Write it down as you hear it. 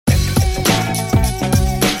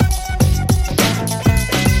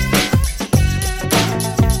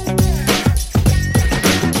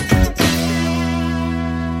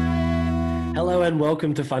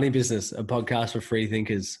welcome to Funny Business, a podcast for free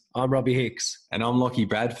thinkers. I'm Robbie Hicks. And I'm Lockie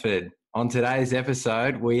Bradford. On today's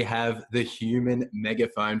episode, we have the human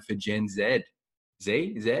megaphone for Gen Z.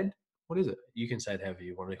 Z? What is it? You can say it however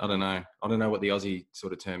you want to. I don't know what the Aussie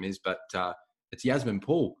sort of term is, but it's Yasmin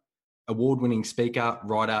Poole, award-winning speaker,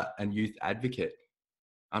 writer, and youth advocate.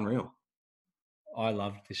 Unreal. I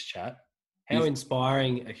loved this chat. How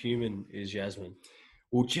inspiring a human is Yasmin?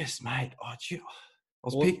 Well, just, mate,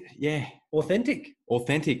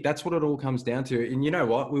 Authentic. That's what it all comes down to. And you know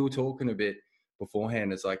what? We were talking a bit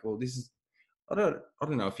beforehand. It's like, well, this is, I don't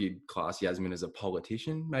know if you'd class Yasmin as a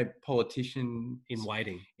politician, maybe politician in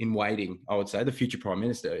waiting, I would say, the future prime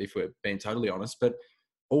minister, if we're being totally honest, but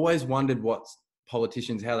always wondered what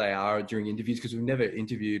politicians, how they are during interviews, because we've never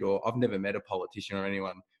interviewed, or I've never met a politician or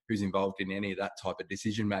anyone who's involved in any of that type of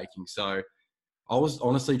decision making. So I was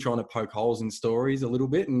honestly trying to poke holes in stories a little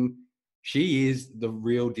bit, and she is the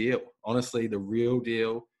real deal. Honestly, the real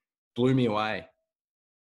deal. Blew me away.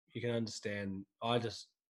 You can understand.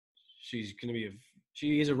 She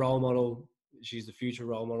is a role model. She's the future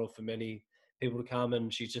role model for many people to come,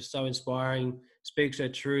 and she's just so inspiring, speaks her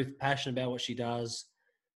truth, passionate about what she does.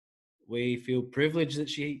 We feel privileged that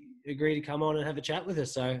she agreed to come on and have a chat with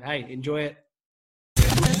us. So, hey, enjoy it.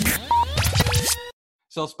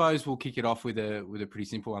 So I suppose we'll kick it off with a pretty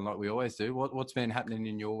simple one like we always do. What's been happening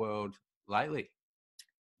in your world lately?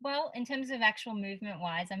 Well, in terms of actual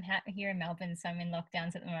movement-wise, I'm here in Melbourne, so I'm in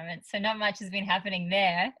lockdowns at the moment. So not much has been happening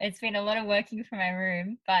there. It's been a lot of working from my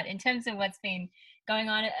room. But in terms of what's been going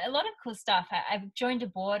on, a lot of cool stuff. I've joined a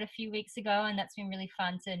board a few weeks ago, and that's been really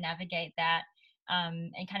fun to navigate that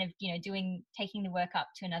and kind of, taking the work up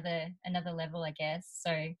to another level, I guess.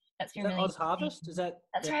 So that's been really Oz Harvest?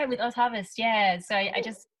 That's right, with Oz Harvest, yeah. So I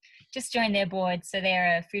just joined their board. So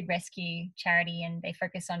they're a food rescue charity, and they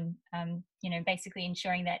focus on, basically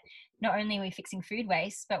ensuring that not only are we fixing food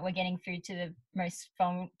waste, but we're getting food to the most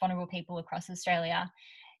vulnerable people across Australia.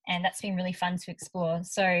 And that's been really fun to explore.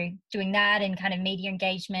 So doing that and kind of media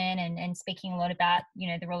engagement and speaking a lot about,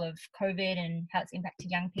 the role of COVID and how it's impacted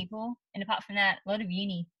young people. And apart from that, a lot of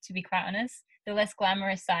uni, to be quite honest, the less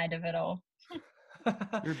glamorous side of it all.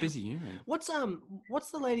 You're a busy human. What's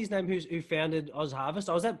the lady's name who founded Oz Harvest?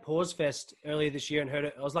 I was at Pause Fest earlier this year and heard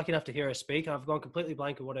it. I was lucky enough to hear her speak. I've gone completely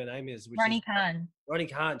blank on what her name is. Ronnie Khan. Ronnie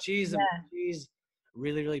Khan. She's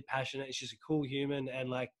really, really passionate. She's a cool human, and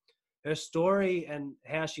like her story and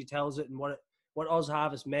how she tells it and what Oz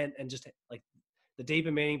Harvest meant, and just like the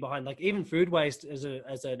deeper meaning behind like even food waste as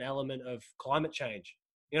an element of climate change.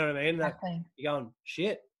 You know what I mean? Exactly. You're going,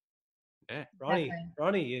 shit. Yeah,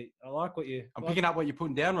 Ronnie, I like what you. I'm picking up what you're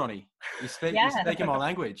putting down, Ronnie. You're speaking my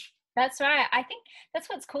language. That's right. I think that's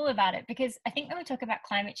what's cool about it, because I think when we talk about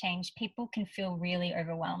climate change, people can feel really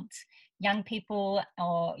overwhelmed. Young people,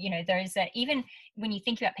 or those that, even when you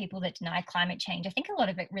think about people that deny climate change, I think a lot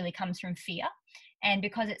of it really comes from fear. And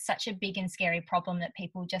because it's such a big and scary problem that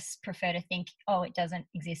people just prefer to think, oh, it doesn't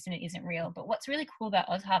exist and it isn't real. But what's really cool about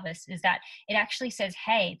Oz Harvest is that it actually says,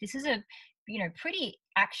 hey, this is a pretty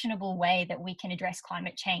actionable way that we can address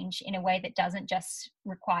climate change in a way that doesn't just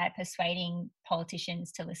require persuading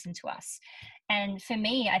politicians to listen to us. And for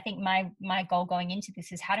me, I think my goal going into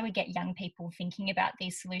this is, how do we get young people thinking about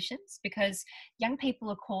these solutions? Because young people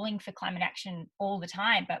are calling for climate action all the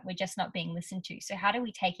time, but we're just not being listened to. So how do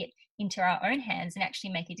we take it into our own hands and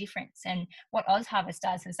actually make a difference? And what Oz Harvest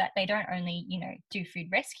does is that they don't only, do food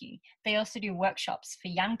rescue, they also do workshops for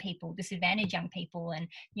young people, disadvantaged young people, and,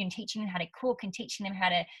 teaching them how to cook and teaching them how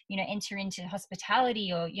to, enter into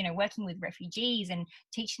hospitality, or, working with refugees and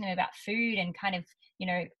teaching them about food and kind of,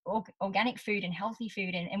 organic food and healthy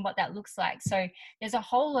food and what that looks like. So there's a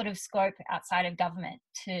whole lot of scope outside of government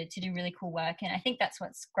to do really cool work. And I think that's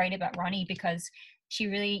what's great about Ronnie, because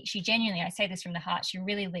she genuinely, I say this from the heart, she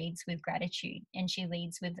really leads with gratitude, and she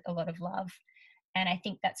leads with a lot of love. And I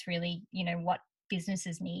think that's really, what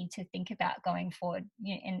businesses need to think about going forward.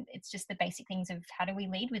 And it's just the basic things of how do we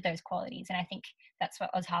lead with those qualities. And I think that's what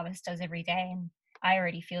Oz Harvest does every day. And I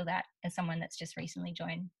already feel that as someone that's just recently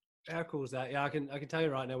joined. How cool is that? Yeah, I can tell you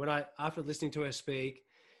right now, after listening to her speak,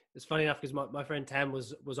 it's funny enough because my friend Tam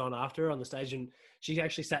was on after her on the stage, and she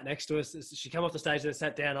actually sat next to us. She came off the stage and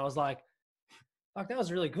sat down. I was like, fuck, that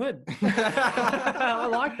was really good. I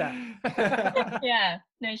like that. Yeah,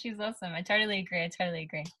 no, she's awesome. I totally agree.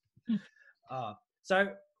 So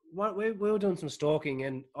we were doing some stalking,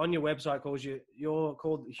 and on your website you're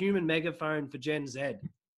called Human Megaphone for Gen Z.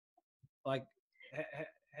 Like,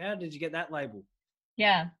 how did you get that label?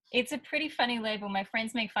 Yeah, it's a pretty funny label. My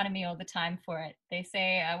friends make fun of me all the time for it. They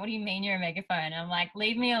say, what do you mean you're a megaphone? I'm like,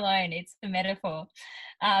 leave me alone. It's a metaphor.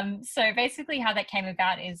 So basically how that came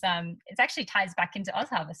about is it actually ties back into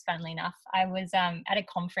Ozharvest, funnily enough. I was at a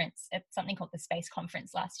conference at something called the Space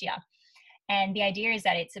Conference last year. And the idea is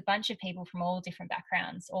that it's a bunch of people from all different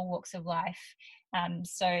backgrounds, all walks of life.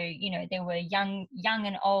 So, there were young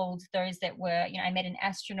and old, those that were, I met an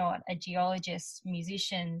astronaut, a geologist,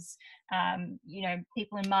 musicians,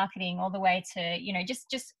 people in marketing, all the way to,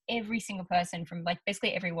 just every single person from like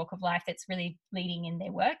basically every walk of life that's really leading in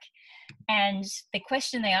their work. And the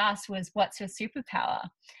question they asked was, what's your superpower?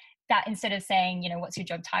 That instead of saying, what's your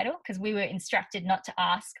job title? Because we were instructed not to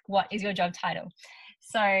ask, what is your job title?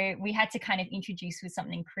 So we had to kind of introduce with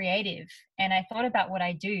something creative. And I thought about what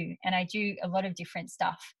I do, and I do a lot of different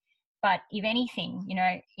stuff. But if anything,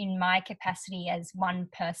 in my capacity as one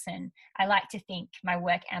person, I like to think my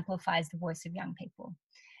work amplifies the voice of young people.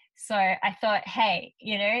 So I thought, hey,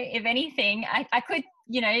 if anything, I could,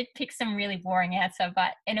 pick some really boring answer,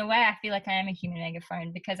 but in a way I feel like I am a human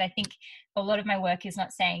megaphone, because I think a lot of my work is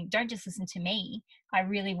not saying, don't just listen to me. I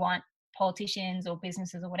really want politicians or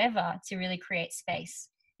businesses or whatever to really create space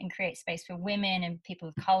for women and people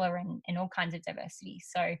of color and all kinds of diversity.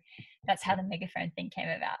 So that's how the megaphone thing came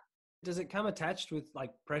about. Does it come attached with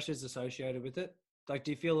like pressures associated with it? Like,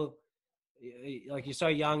 do you feel like you're so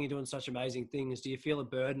young, you're doing such amazing things? Do you feel a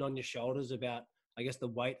burden on your shoulders about, I guess, the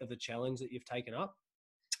weight of the challenge that you've taken up?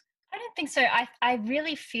 I don't think so. I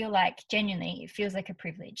really feel like, genuinely, it feels like a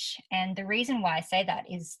privilege. And the reason why I say that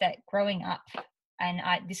is that growing up, and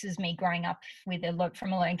this is me growing up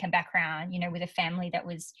from a low income background, with a family that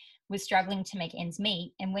was struggling to make ends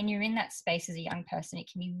meet. And when you're in that space as a young person, it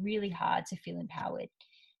can be really hard to feel empowered.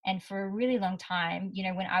 And for a really long time,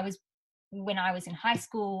 when I was in high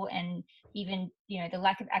school, and even, the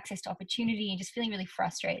lack of access to opportunity and just feeling really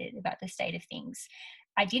frustrated about the state of things,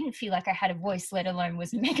 I didn't feel like I had a voice, let alone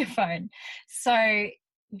was a megaphone. So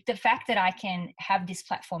the fact that I can have this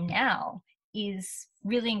platform now is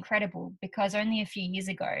really incredible, because only a few years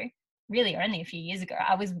ago,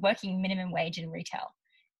 I was working minimum wage in retail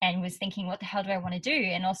and was thinking, what the hell do I want to do?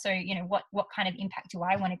 And also, what kind of impact do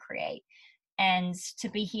I want to create? And to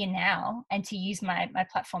be here now and to use my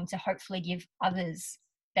platform to hopefully give others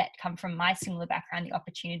that come from my similar background the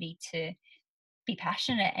opportunity to be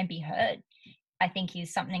passionate and be heard, I think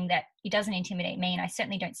is something that it doesn't intimidate me. And I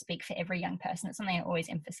certainly don't speak for every young person. It's something I always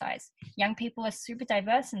emphasize. Young people are super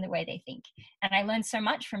diverse in the way they think. And I learn so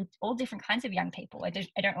much from all different kinds of young people. I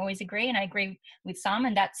don't always agree, and I agree with some,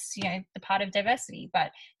 and that's, the part of diversity.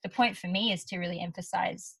 But the point for me is to really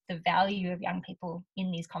emphasize the value of young people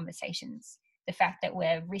in these conversations. The fact that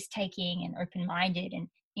we're risk-taking and open-minded and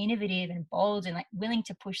innovative and bold and like willing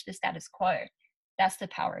to push the status quo. That's the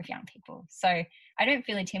power of young people. So I don't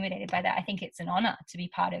feel intimidated by that. I think it's an honor to be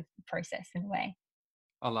part of the process in a way.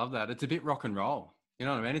 I love that. It's a bit rock and roll. You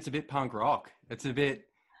know what I mean? It's a bit punk rock. It's a bit,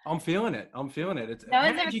 I'm feeling it. No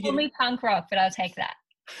one's ever called me punk rock, but I'll take that.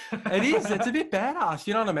 It is. It's a bit badass.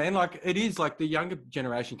 You know what I mean? Like, it is like the younger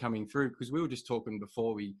generation coming through, because we were just talking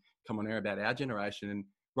before we come on air about our generation, and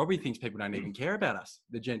Robbie thinks people don't even care about us,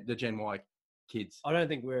 the Gen Y kids. I don't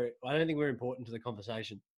think we're important to the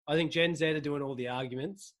conversation. I think Gen Z are doing all the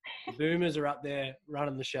arguments. The boomers are up there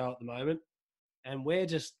running the show at the moment, and we're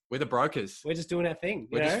the brokers. We're just doing our thing.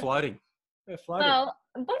 We're just floating. We're floating. Well,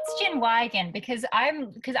 what's Gen Y again? Because I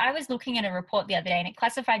was looking at a report the other day, and it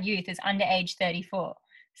classified youth as under age 34.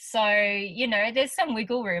 So there's some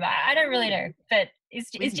wiggle room. I don't really know, but is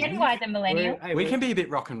Gen Y the millennial? We can be a bit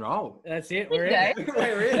rock and roll. That's it. We're in.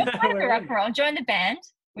 We're rock and roll. Join the band.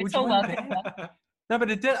 It's all welcome. No, but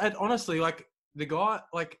it honestly, like, the guy,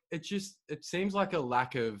 like, it seems like a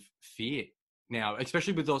lack of fear now,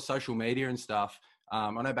 especially with all social media and stuff. I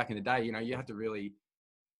know back in the day, you had to really,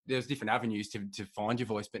 there's different avenues to find your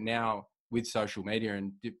voice, but now with social media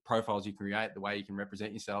and the profiles you can create, the way you can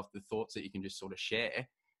represent yourself, the thoughts that you can just sort of share,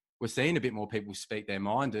 we're seeing a bit more people speak their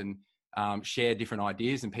mind and share different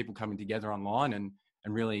ideas, and people coming together online and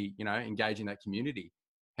really, engage in that community.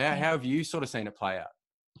 How have you sort of seen it play out?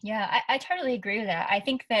 Yeah, I totally agree with that. I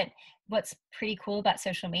think that what's pretty cool about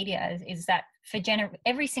social media is that for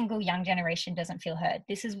every single young generation doesn't feel heard.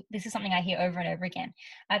 This is something I hear over and over again.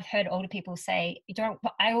 I've heard older people say,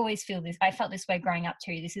 I always feel this. I felt this way growing up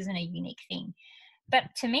too. This isn't a unique thing. But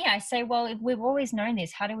to me, I say, well, if we've always known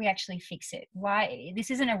this, how do we actually fix it? Why? This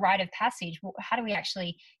isn't a rite of passage. How do we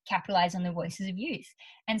actually capitalize on the voices of youth?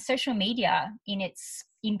 And social media, in its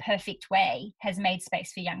imperfect way has made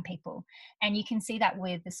space for young people. And you can see that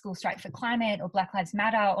with the school strike for climate or Black Lives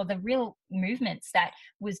Matter, or the real movements that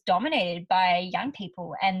was dominated by young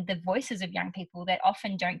people and the voices of young people that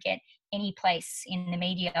often don't get any place in the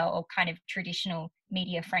media or kind of traditional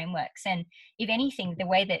media frameworks. And if anything, the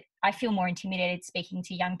way that I feel more intimidated speaking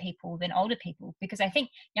to young people than older people, because I think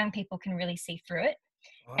young people can really see through it,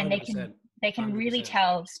 and 100%. they can really 100%.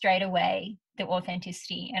 tell straight away the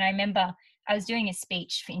authenticity. And I remember I was doing a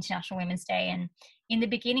speech for International Women's Day, and in the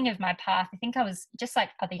beginning of my path, I think I was just like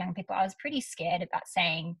other young people, I was pretty scared about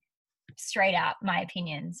saying straight out my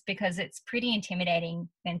opinions, because it's pretty intimidating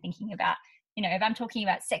when thinking about, you know, if I'm talking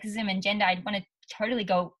about sexism and gender, I'd want to totally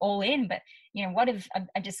go all in, but you know, what if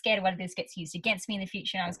I'm just scared of what if this gets used against me in the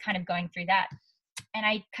future? And I was kind of going through that, and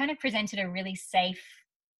I kind of presented a really safe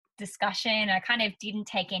discussion. I kind of didn't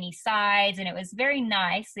take any sides, and it was very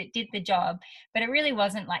nice. It did the job, but it really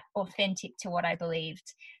wasn't like authentic to what I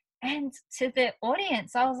believed. And to the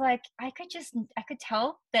audience, I was like, I could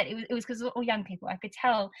tell that it was because all young people. I could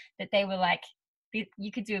tell that they were like,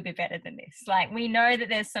 you could do a bit better than this. Like, we know that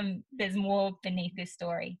there's more beneath this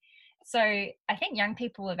story. So I think young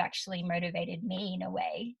people have actually motivated me in a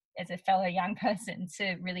way as a fellow young person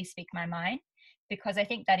to really speak my mind, because I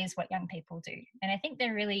think that is what young people do. And I think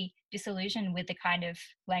they're really disillusioned with the kind of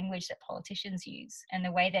language that politicians use and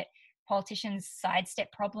the way that politicians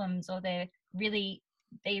sidestep problems, or they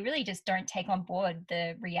really just don't take on board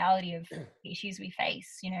the reality of the issues we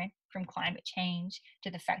face, you know, from climate change to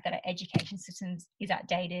the fact that our education system is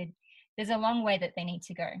outdated. There's a long way that they need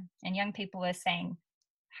to go. And young people are saying,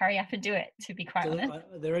 hurry up and do it, to be quite honest.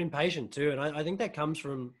 They're impatient too. And I think that comes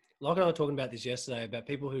from, Locke and I were talking about this yesterday, about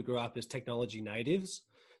people who grew up as technology natives.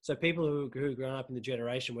 So people who grew up in the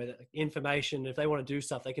generation where information, if they want to do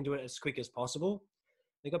stuff, they can do it as quick as possible.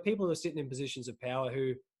 They've got people who are sitting in positions of power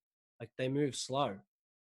who, like, they move slow.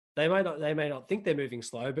 They may not think they're moving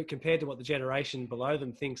slow, but compared to what the generation below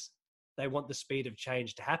them thinks they want the speed of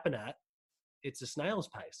change to happen at, it's a snail's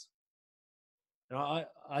pace. And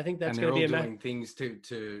I think that's going to be doing things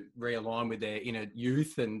to realign with their inner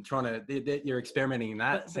youth and trying to. You're experimenting in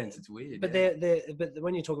that sense. It's weird. But but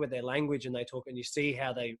when you talk about their language and they talk and you see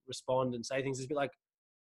how they respond and say things, it's a bit like,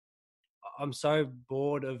 I'm so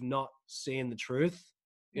bored of not seeing the truth.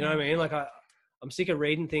 You know what I mean? Like I'm sick of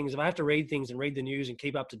reading things. If I have to read things and read the news and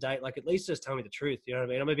keep up to date, like, at least just tell me the truth. You know what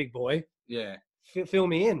I mean? I'm a big boy. Yeah. Fill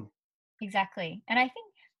me in. Exactly. And I think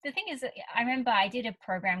the thing is, I remember I did a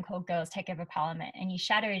program called Girls Take Over Parliament, and you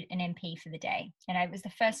shadowed an MP for the day. And it was the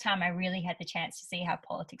first time I really had the chance to see how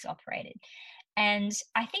politics operated. And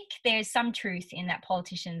I think there's some truth in that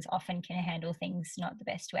politicians often can handle things not the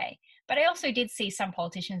best way. But I also did see some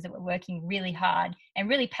politicians that were working really hard and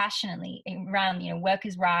really passionately around, you know,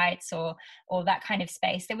 workers' rights or that kind of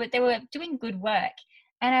space. They were doing good work.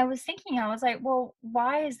 And I was thinking, I was like, well,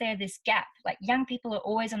 why is there this gap? Like, young people are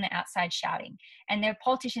always on the outside shouting, and there are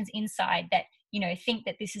politicians inside that, you know, think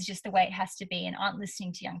that this is just the way it has to be and aren't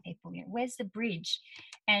listening to young people. You know, where's the bridge?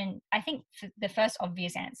 And I think the first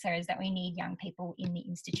obvious answer is that we need young people in the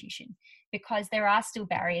institution, because there are still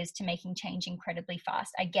barriers to making change incredibly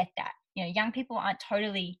fast. I get that. You know, young people aren't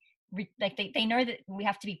totally like they know that we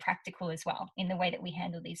have to be practical as well in the way that we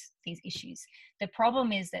handle these issues. The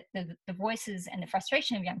problem is that the voices and the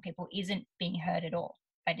frustration of young people isn't being heard at all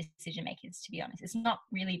by decision makers, to be honest. It's not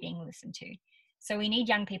really being listened to. So we need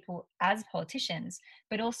young people as politicians,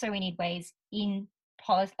 but also we need ways in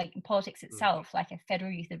politics itself, like a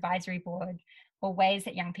federal youth advisory board, or ways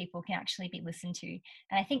that young people can actually be listened to.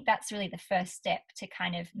 And I think that's really the first step to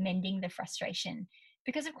kind of mending the frustration.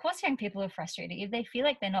 Because of course young people are frustrated if they feel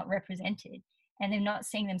like they're not represented and they're not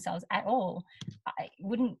seeing themselves at all.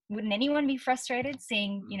 Wouldn't anyone be frustrated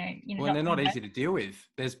seeing, you know? Well, they're not easy to deal with.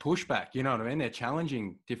 There's pushback, you know what I mean? They're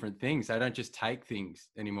challenging different things. They don't just take things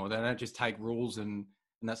anymore. They don't just take rules and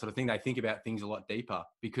that sort of thing. They think about things a lot deeper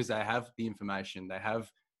because they have the information, they have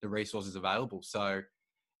the resources available. So,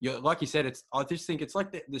 like you said, I just think it's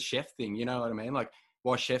like the chef thing, you know what I mean? Like,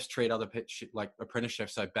 why chefs treat other like apprentice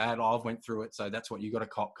chefs so bad. I've went through it, so that's what you got to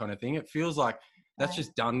cop, kind of thing. It feels like that's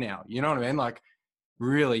just done now. You know what I mean? Like,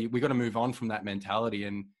 really, we got to move on from that mentality,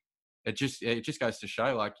 and it just goes to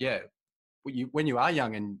show, like, yeah, when you are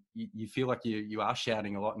young and you feel like you are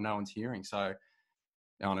shouting a lot and no one's hearing. So, you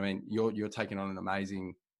know what I mean? You're taking on an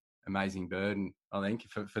amazing burden, I think,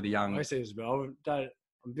 for the young. I see as well. I'm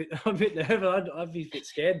a bit nervous. I'd be a bit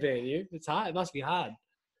scared being you. It's hard. It must be hard.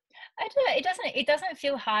 I don't know. It doesn't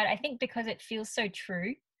feel hard. I think because it feels so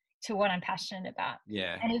true to what I'm passionate about.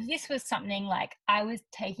 Yeah. And if this was something like I was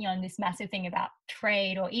taking on this massive thing about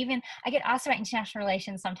trade, or even I get asked about international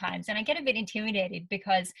relations sometimes, and I get a bit intimidated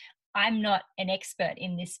because I'm not an expert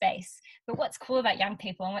in this space. But what's cool about young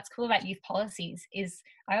people and what's cool about youth policies is,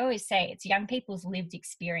 I always say, it's young people's lived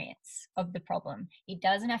experience of the problem. It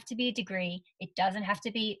doesn't have to be a degree. It doesn't have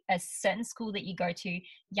to be a certain school that you go to.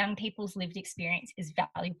 Young people's lived experience is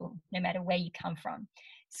valuable no matter where you come from.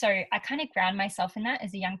 So I kind of ground myself in that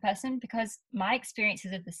as a young person, because my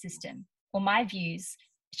experiences of the system or my views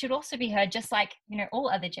should also be heard, just like, you know, all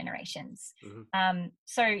other generations.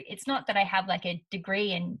 So it's not that I have like a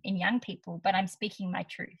degree in young people, but I'm speaking my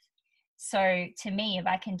truth. So to me, if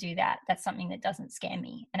I can do that, that's something that doesn't scare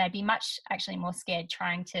me. And I'd be much actually more scared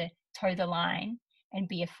trying to toe the line and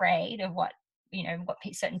be afraid of what, you know, what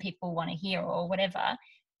certain people want to hear or whatever.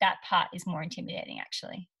 That part is more intimidating,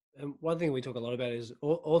 actually. And one thing we talk a lot about is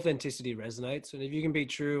authenticity resonates. And if you can be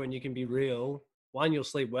true and you can be real, one, you'll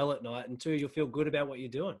sleep well at night, and two, you'll feel good about what you're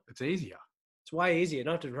doing. It's easier. It's way easier. You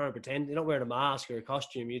don't have to try and pretend. You're not wearing a mask or a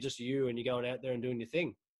costume. You're just you, and you're going out there and doing your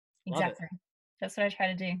thing. Exactly. That's what I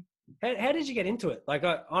try to do. How did you get into it? Like,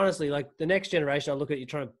 honestly, like the next generation, I look at you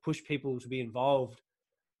trying to push people to be involved.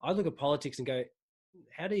 I look at politics and go,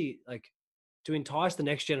 how do you, like, to entice the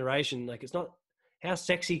next generation? Like, it's not, how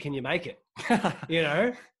sexy can you make it? You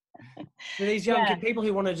know? For these young people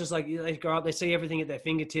who want to just, like, they grow up, they see everything at their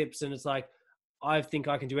fingertips, and it's like, I think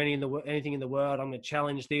I can do anything in the world. I'm going to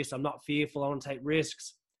challenge this. I'm not fearful. I want to take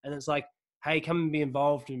risks. And it's like, hey, come and be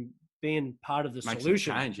involved and being part of the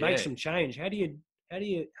solution. Make some change. How do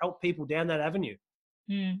you help people down that avenue?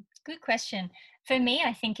 Good question. For me,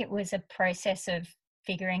 I think it was a process of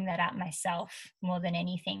figuring that out myself more than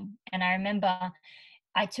anything. And I remember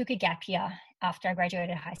I took a gap year after I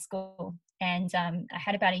graduated high school, and I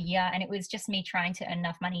had about a year, and it was just me trying to earn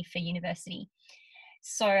enough money for university.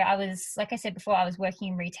 So I was, like I said before, I was working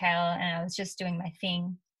in retail and I was just doing my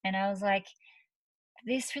thing. And I was like,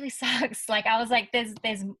 this really sucks. Like, I was like,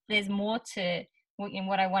 there's more to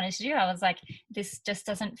what I wanted to do. I was like, this just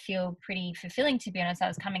doesn't feel pretty fulfilling, to be honest. I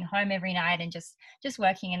was coming home every night and just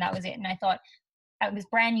working, and that was it. And I thought, I was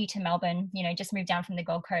brand new to Melbourne, you know, just moved down from the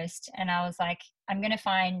Gold Coast. And I was like, I'm going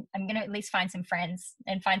to at least find some friends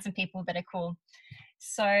and find some people that are cool.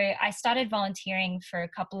 So I started volunteering for a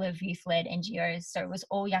couple of youth-led NGOs. So it was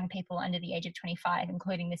all young people under the age of 25,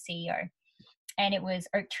 including the CEO. And it was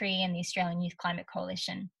Oak Tree and the Australian Youth Climate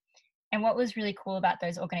Coalition. And what was really cool about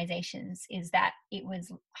those organizations is that it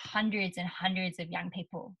was hundreds and hundreds of young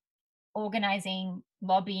people organizing,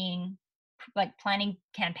 lobbying, like planning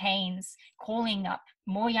campaigns, calling up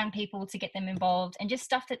more young people to get them involved, and just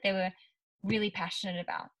stuff that they were really passionate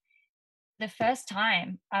about. The first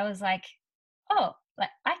time I was like, oh, like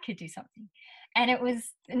I could do something. And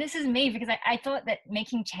this is me, because I thought that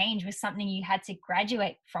making change was something you had to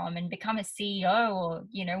graduate from and become a CEO or,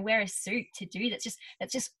 you know, wear a suit to do. That's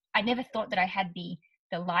just, I never thought that I had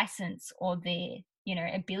the license or the, you know,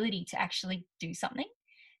 ability to actually do something.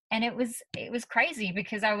 And it was crazy,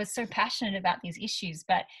 because I was so passionate about these issues,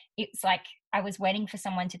 but it's like I was waiting for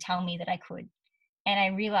someone to tell me that I could. And I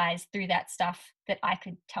realized through that stuff that I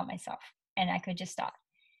could tell myself, and I could just start.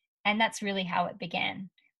 And that's really how it began.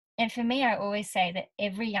 And for me, I always say that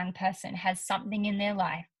every young person has something in their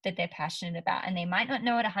life that they're passionate about, and they might not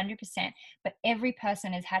know it 100%, but every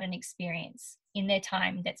person has had an experience in their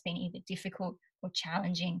time that's been either difficult or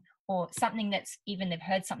challenging, or something that's even they've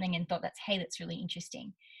heard something and thought that's really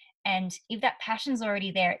interesting. And if that passion's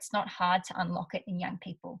already there, it's not hard to unlock it in young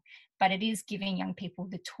people, but it is giving young people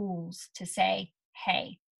the tools to say,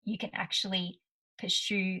 hey, you can actually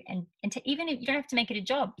pursue and to, even if you don't have to make it a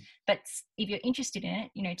job, but if you're interested in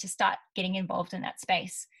it, you know, to start getting involved in that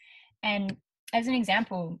space. And as an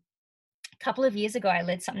example, a couple of years ago, I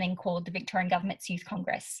led something called the Victorian Government's Youth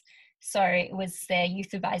Congress. So it was their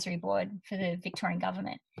youth advisory board for the Victorian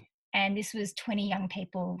government. And this was 20 young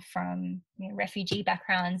people from, you know, refugee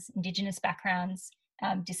backgrounds, Indigenous backgrounds,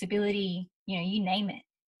 disability, you know, you name it,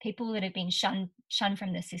 people that have been shunned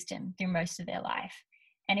from the system through most of their life.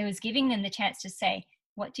 And it was giving them the chance to say,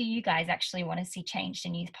 what do you guys actually want to see changed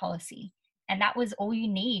in youth policy? And that was all you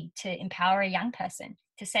need to empower a young person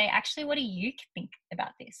to say, actually, what do you think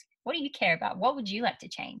about this? What do you care about? What would you like to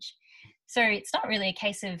change? So it's not really a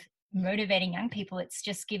case of motivating young people. It's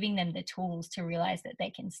just giving them the tools to realize that they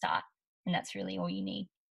can start. And that's really all you need.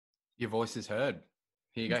 Your voice is heard.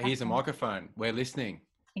 Here you go. Exactly. Here's a microphone. We're listening.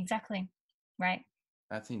 Exactly. Right.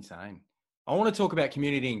 That's insane. I want to talk about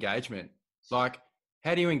community engagement. Like,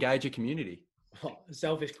 how do you engage a community? Oh,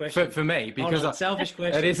 selfish question. For me, because selfish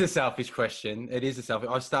question. It is a selfish question.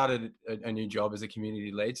 I've started a new job as a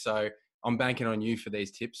community lead, so I'm banking on you for these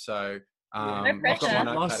tips. So no pressure.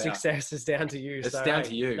 My success is down to you. It's down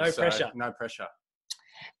to you. No pressure. No pressure.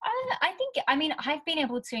 I think, I mean, I've been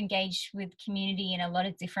able to engage with community in a lot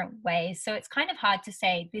of different ways. So it's kind of hard to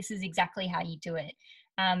say this is exactly how you do it.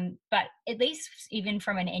 But at least even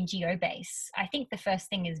from an NGO base, I think the first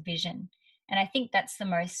thing is vision. And I think that's the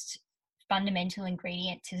most fundamental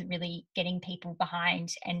ingredient to really getting people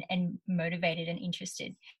behind and motivated and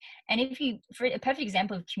interested. And if you, for a perfect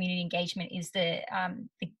example of community engagement is the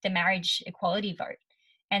marriage equality vote.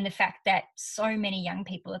 And the fact that so many young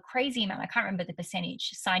people, a crazy amount, I can't remember the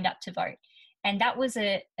percentage, signed up to vote. And that was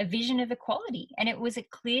a vision of equality. And it was a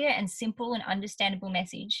clear and simple and understandable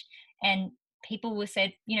message. And people were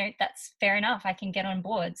said, that's fair enough, I can get on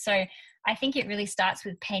board. So I think it really starts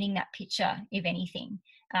with painting that picture, if anything,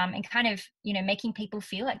 and kind of, making people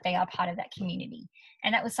feel like they are part of that community.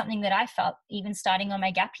 And that was something that I felt even starting on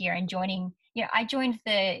my gap year and joining, I joined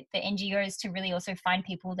the NGOs to really also find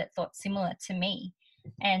people that thought similar to me.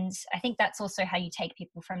 And I think that's also how you take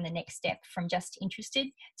people from the next step, from just interested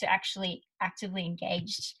to actually actively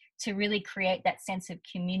engaged, to really create that sense of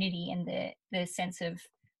community and the sense of,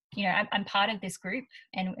 I'm part of this group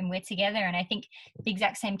and we're together. And I think the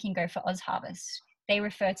exact same can go for Oz Harvest. They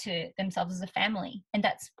refer to themselves as a family, and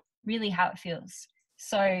that's really how it feels.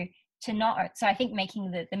 So I think making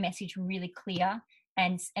the message really clear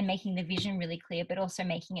and making the vision really clear, but also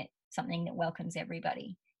making it something that welcomes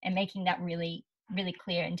everybody and making that really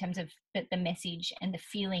clear in terms of the message and the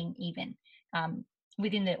feeling even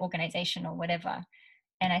within the organization or whatever.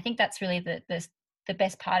 And I think that's really the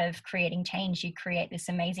best part of creating change. You create this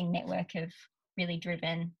amazing network of really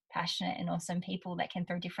driven, passionate and awesome people that can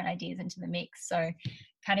throw different ideas into the mix. So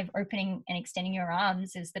kind of opening and extending your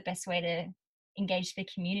arms is the best way to engage the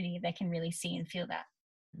community. They can really see and feel that.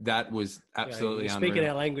 That was absolutely unreal. Speaking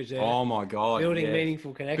our language there. Oh my God. Building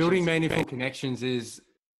meaningful connections. Building meaningful connections is,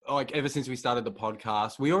 like, ever since we started the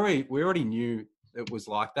podcast, we already knew it was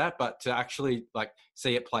like that, but to actually like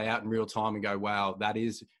see it play out in real time and go, wow, that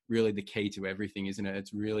is really the key to everything, isn't it?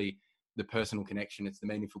 It's really the personal connection. It's the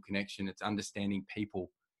meaningful connection. It's understanding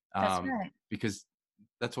people. That's right. Because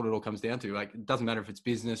that's what it all comes down to. Like, it doesn't matter if it's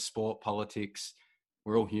business, sport, politics,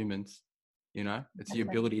 we're all humans, it's the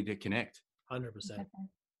ability to connect. 100%.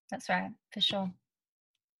 That's right. For sure.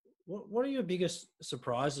 What are your biggest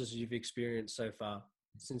surprises you've experienced so far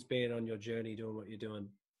since being on your journey, doing what you're doing?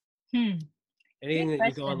 Anything that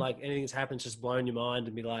you've gone, like, anything that's happened just blown your mind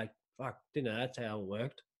and be like, fuck, didn't know that's how it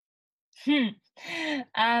worked?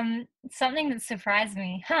 Something that surprised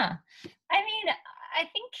me. I mean, I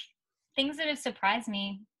think things that have surprised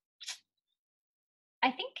me,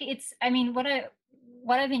 I think it's, I mean, what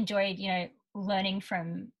I've enjoyed, learning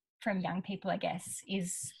from young people, I guess,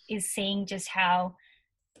 is seeing just how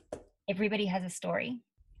everybody has a story.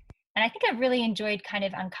 And I think I've really enjoyed kind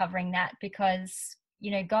of uncovering that because,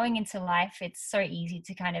 going into life, it's so easy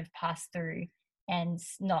to kind of pass through and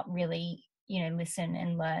not really, listen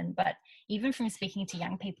and learn. But even from speaking to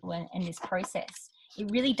young people in this process,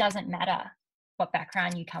 it really doesn't matter what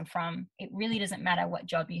background you come from. It really doesn't matter what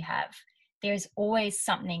job you have. There's always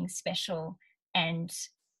something special and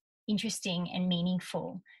interesting and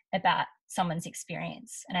meaningful about someone's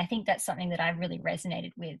experience. And I think that's something that I've really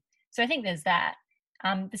resonated with. So I think there's that.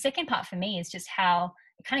 The second part for me is just how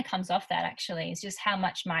it kind of comes off that, actually, is just how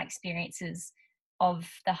much my experiences of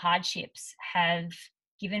the hardships have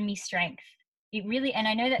given me strength. It really, and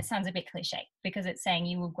I know that sounds a bit cliche because it's saying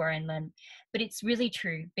you will grow and learn, but it's really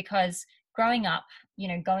true because growing up,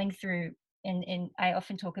 going through, and I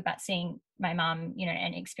often talk about seeing my mom,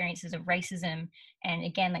 and experiences of racism and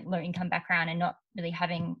again, like low income background and not really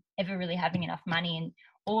having enough money, and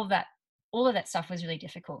all of that stuff was really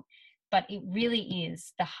difficult. But it really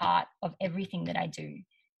is the heart of everything that I do.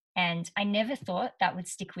 And I never thought that would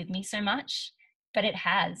stick with me so much, but it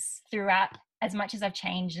has throughout. As much as I've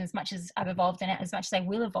changed, as much as I've evolved, and as much as I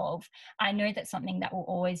will evolve, I know that's something that will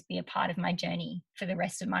always be a part of my journey for the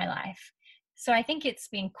rest of my life. So I think it's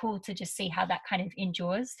been cool to just see how that kind of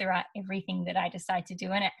endures throughout everything that I decide to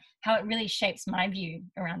do, and how it really shapes my view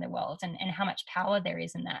around the world and how much power there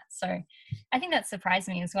is in that. So I think that surprised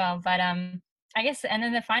me as well. But I guess, and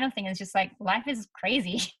then the final thing is just like, life is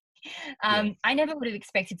crazy. I never would have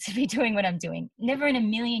expected to be doing what I'm doing. Never in a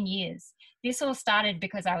million years. This all started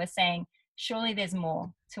because I was saying, surely there's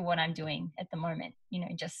more to what I'm doing at the moment,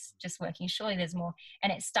 just working. Surely there's more.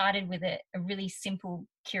 And it started with a really simple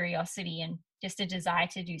curiosity and just a desire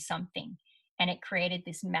to do something. And it created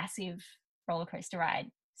this massive roller coaster ride.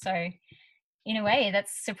 So in a way, that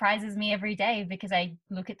surprises me every day because I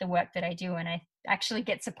look at the work that I do and I actually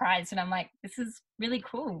get surprised and I'm like, this is really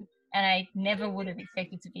cool. And I never would have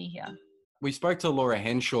expected to be here. We spoke to Laura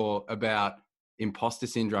Henshaw about imposter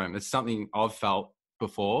syndrome. It's something I've felt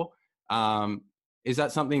before. Is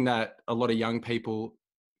that something that a lot of young people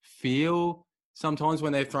feel sometimes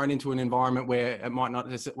when they're thrown into an environment where it might not,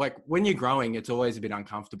 like when you're growing, it's always a bit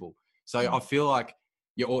uncomfortable. So I feel like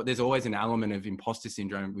there's always an element of imposter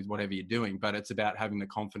syndrome with whatever you're doing, but it's about having the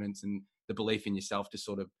confidence and the belief in yourself to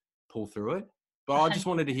sort of pull through it. But I just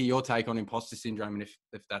wanted to hear your take on imposter syndrome, and if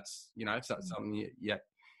that's, you know, if that's something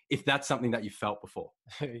if that's something that you felt before.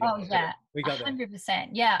 Oh yeah, we got 100%.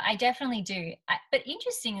 Yeah, I definitely do. But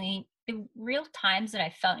interestingly, the real times that I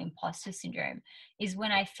felt imposter syndrome is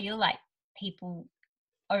when I feel like people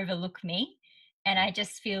overlook me and I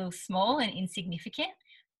just feel small and insignificant.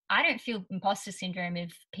 I don't feel imposter syndrome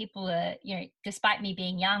if people are, you know, despite me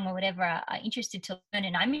being young or whatever, are interested to learn,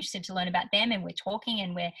 and I'm interested to learn about them, and we're talking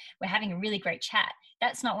and we're having a really great chat.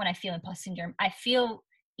 That's not when I feel imposter syndrome. I feel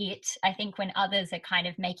it, I think, when others are kind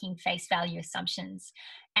of making face value assumptions.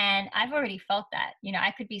 And I've already felt that. You know,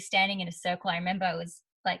 I could be standing in a circle. I remember it was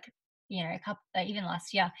like, you know, a couple, even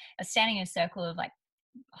last year, I was standing in a circle of like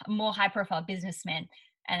more high profile businessmen.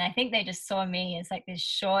 And I think they just saw me as like this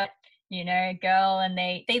short, you know, girl. And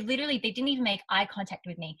they literally, they didn't even make eye contact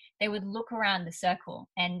with me. They would look around the circle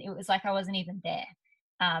and it was like I wasn't even there.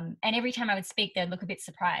 And every time I would speak, they'd look a bit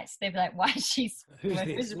surprised. They'd be like, why is she, who's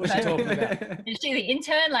this? What's she talking about? Is she the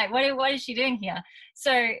intern? Like, what is she doing here?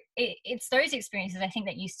 So it's those experiences, I think,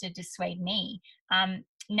 that used to dissuade me.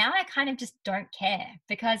 Now I kind of just don't care,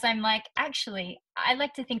 because I'm like, actually, I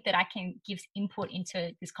like to think that I can give input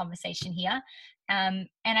into this conversation here. And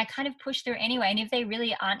I kind of push through anyway. And if they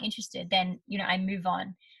really aren't interested, then, you know, I move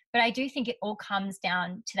on. But I do think it all comes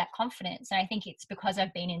down to that confidence. And I think it's because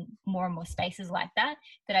I've been in more and more spaces like that,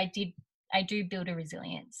 that I do build a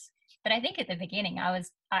resilience. But I think at the beginning,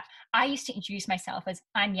 I used to introduce myself as,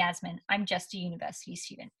 I'm Yasmin, I'm just a university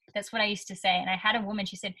student. That's what I used to say. And I had a woman,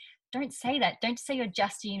 she said, don't say that. Don't say you're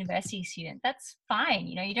just a university student. That's fine.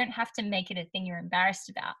 You know, you don't have to make it a thing you're embarrassed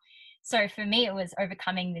about. So for me, it was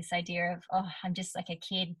overcoming this idea of, oh, I'm just like a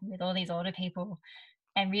kid with all these older people,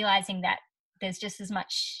 and realizing that there's just as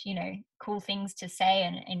much, you know, cool things to say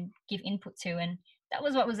and give input to. And that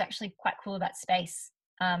was what was actually quite cool about Space,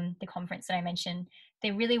 the conference that I mentioned.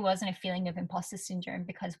 There really wasn't a feeling of imposter syndrome,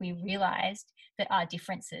 because we realized that our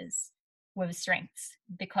differences were strengths,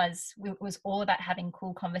 because it was all about having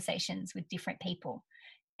cool conversations with different people,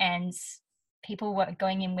 and people were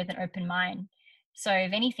going in with an open mind. So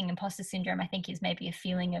if anything, imposter syndrome, I think, is maybe a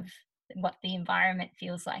feeling of what the environment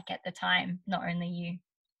feels like at the time, not only you.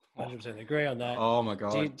 100% agree on that. Oh my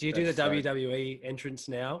God. Do you do the WWE entrance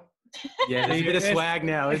now? Yeah, there's a bit of swag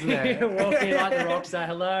now, isn't there? Walking like the rock star.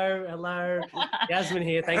 Hello. Yasmin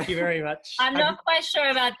here. Thank you very much. I'm not quite sure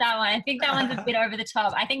about that one. I think that one's a bit over the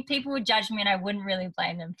top. I think people would judge me and I wouldn't really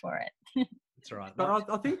blame them for it. That's right. But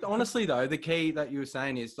I think, honestly, though, the key that you were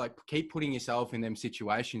saying is like, keep putting yourself in them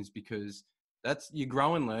situations, because you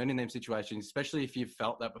grow and learn in them situations, especially if you've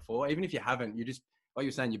felt that before. Even if you haven't, you just, like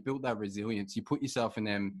you're saying, you build that resilience. You put yourself in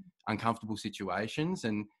them uncomfortable situations.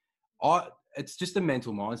 And it's just a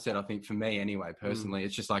mental mindset, I think, for me anyway, personally.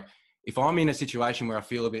 It's just like, if I'm in a situation where I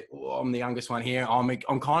feel a bit, oh, I'm the youngest one here,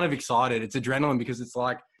 I'm kind of excited. It's adrenaline, because it's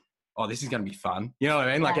like, oh, this is going to be fun. You know what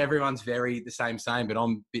I mean? Yeah. Like everyone's very the same, but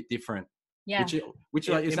I'm a bit different. Yeah. Which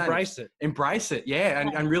like you're saying, embrace it. Yeah.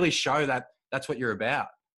 And really show that that's what you're about.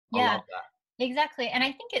 Yeah. I love that. Exactly. And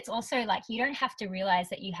I think it's also like, you don't have to realize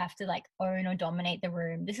that you have to like own or dominate the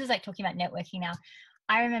room. This is like talking about networking now.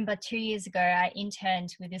 I remember 2 years ago, I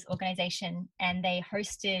interned with this organization, and they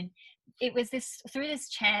hosted, it was this, through this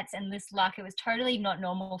chance and this luck, it was totally not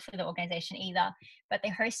normal for the organization either, but they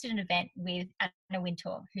hosted an event with Anna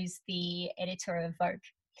Wintour, who's the editor of Vogue,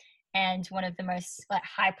 and one of the most like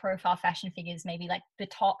high profile fashion figures, maybe like the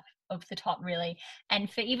top of the top, really.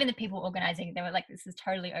 And for even the people organizing, they were like, this is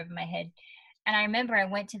totally over my head. And I remember I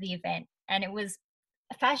went to the event, and it was,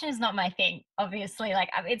 fashion is not my thing, obviously. Like,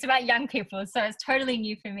 it's about young people, so it's totally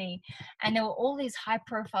new for me. And there were all these high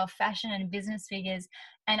profile fashion and business figures,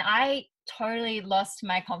 and I totally lost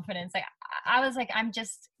my confidence. Like, I was like, I'm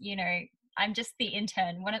just the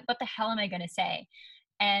intern. What the hell am I going to say?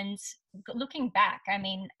 And looking back, I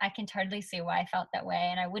mean, I can totally see why I felt that way.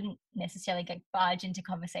 And I wouldn't necessarily barge into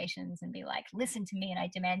conversations and be like, listen to me and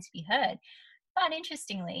I demand to be heard. But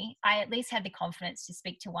interestingly, I at least had the confidence to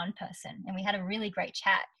speak to one person, and we had a really great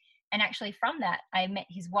chat. And actually from that, I met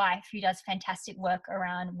his wife, who does fantastic work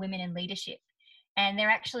around women in leadership. And they're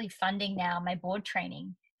actually funding now my board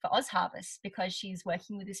training for OzHarvest, because she's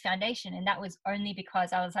working with this foundation. And that was only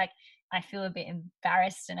because I was like, I feel a bit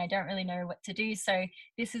embarrassed and I don't really know what to do. So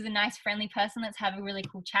this is a nice, friendly person. Let's have a really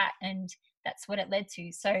cool chat. And that's what it led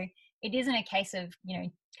to. So it isn't a case of,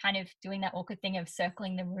 kind of doing that awkward thing of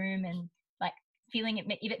circling the room and like feeling it,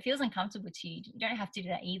 if it feels uncomfortable to you, you don't have to do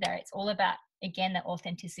that either. It's all about, again, the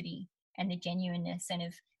authenticity and the genuineness. And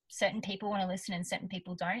if certain people want to listen and certain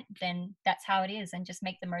people don't, then that's how it is. And just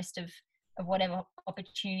make the most of whatever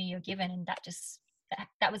opportunity you're given. And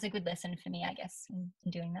that was a good lesson for me, I guess,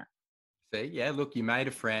 in doing that. See, yeah, look, you made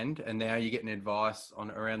a friend and now you're getting advice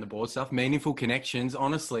on around the board stuff, meaningful connections.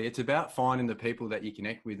 Honestly, it's about finding the people that you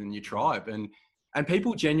connect with in your tribe, and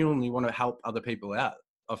people genuinely want to help other people out.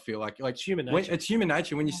 I feel like it's human nature. It's human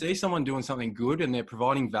nature. When you see someone doing something good and they're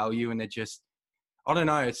providing value and they're just, I don't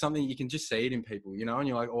know, it's something you can just see it in people, you know, and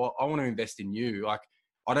you're like, oh, I want to invest in you. Like,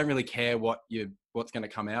 I don't really care what's going to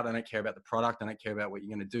come out. I don't care about the product. I don't care about what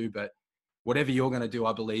you're going to do, but whatever you're going to do,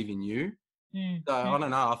 I believe in you. So I don't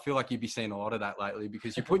know. I feel like you'd be seeing a lot of that lately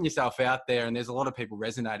because you're putting yourself out there and there's a lot of people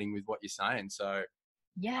resonating with what you're saying. So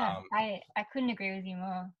yeah, I couldn't agree with you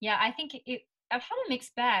more. Yeah, I think I've had a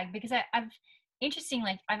mixed bag because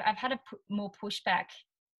I've had more pushback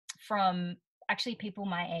from actually people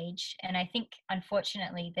my age. And I think,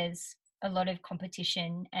 unfortunately, there's a lot of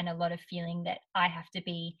competition and a lot of feeling that I have to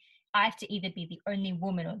either be the only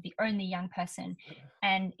woman or the only young person.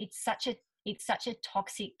 And it's such a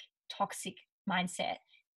toxic mindset.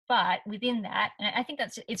 But within that, and I think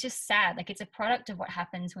it's just sad. Like, it's a product of what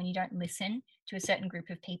happens when you don't listen to a certain group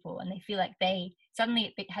of people and they feel like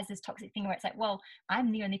suddenly it has this toxic thing where it's like, well,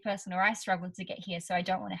 I'm the only person, or I struggled to get here, so I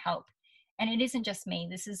don't want to help. And it isn't just me.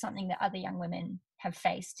 This is something that other young women have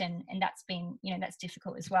faced, and that's been, that's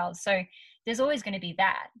difficult as well. So there's always going to be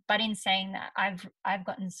that. But in saying that, I've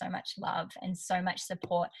gotten so much love and so much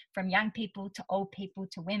support from young people to old people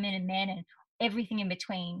to women and men and everything in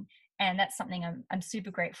between. And that's something I'm super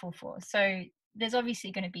grateful for. So there's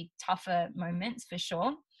obviously going to be tougher moments for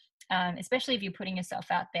sure, especially if you're putting yourself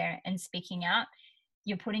out there and speaking out.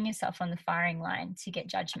 You're putting yourself on the firing line to get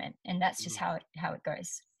judgment, and that's just how it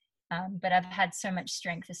goes. But I've had so much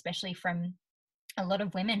strength, especially from a lot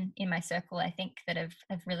of women in my circle, I think, that have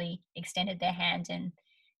really extended their hand, and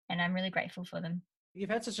I'm really grateful for them. You've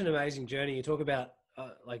had such an amazing journey. You talk about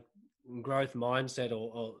like growth mindset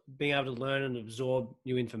or being able to learn and absorb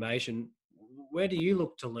new information. Where do you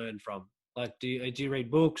look to learn from? Like, do you read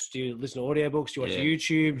books? Do you listen to audiobooks? Do you watch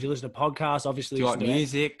YouTube? Do you listen to podcasts? Obviously, do you like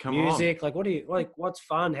music? Come on. Like, what do you like? What's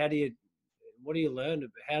fun? What do you learn?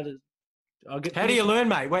 How do you learn,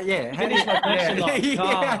 mate? Well, yeah. How do you?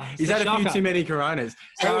 He's had a few too many Coronas.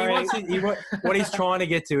 So what he's trying to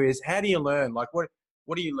get to is, how do you learn? Like, what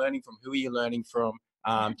are you learning from? Who are you learning from?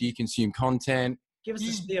 Do you consume content? Give us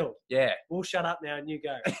a spiel. Yeah. We'll shut up now and you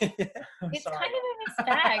go. It's kind of a mixed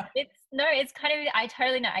bag. It's kind of, I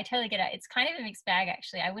totally get it. It's kind of a mixed bag,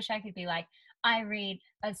 actually. I wish I could be like, I read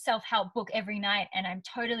a self-help book every night and I'm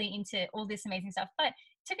totally into all this amazing stuff. But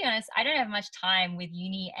to be honest, I don't have much time with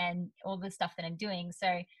uni and all the stuff that I'm doing.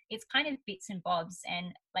 So it's kind of bits and bobs.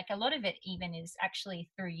 And like, a lot of it even is actually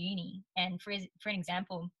through uni. And for an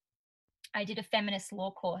example, I did a feminist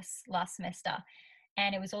law course last semester,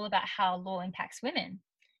 and it was all about how law impacts women.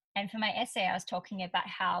 And for my essay, I was talking about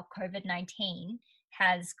how COVID-19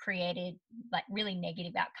 has created like really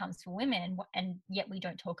negative outcomes for women, and yet we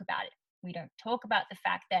don't talk about it. We don't talk about the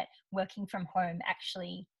fact that working from home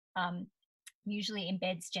actually usually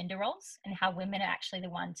embeds gender roles, and how women are actually the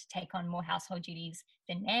ones to take on more household duties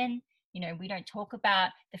than men. We don't talk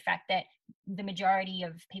about the fact that the majority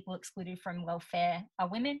of people excluded from welfare are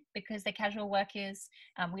women because they're casual workers.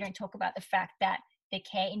 We don't talk about the fact that the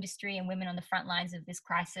care industry and women on the front lines of this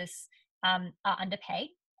crisis are underpaid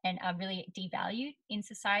and are really devalued in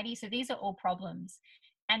society. So these are all problems.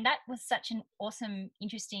 And that was such an awesome,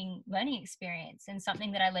 interesting learning experience, and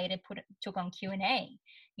something that I later took on Q&A.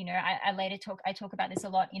 I talk about this a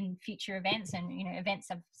lot in future events, and, events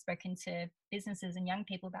I've spoken to businesses and young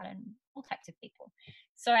people about, and all types of people.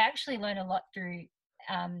 So I actually learned a lot through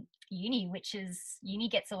uni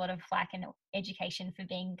gets a lot of flack in education for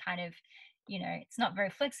being kind of, it's not very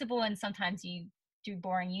flexible, and sometimes you do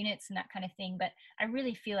boring units and that kind of thing. But I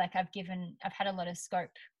really feel like I've had a lot of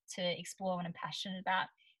scope to explore what I'm passionate about.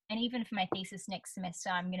 And even for my thesis next semester,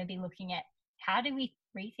 I'm going to be looking at how do we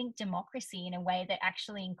rethink democracy in a way that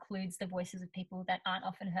actually includes the voices of people that aren't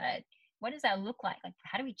often heard? What does that look like? Like,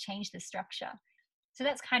 how do we change the structure? So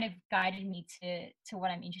that's kind of guided me to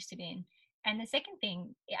what I'm interested in. And the second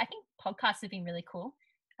thing, I think podcasts have been really cool.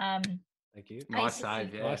 Thank you. Nice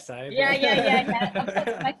save, yeah. Nice save.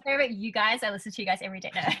 Yeah. My favorite, you guys. I listen to you guys every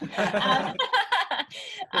day. No.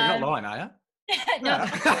 You're not lying, are you? No,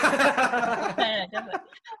 definitely.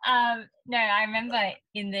 No, I remember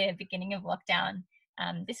in the beginning of lockdown,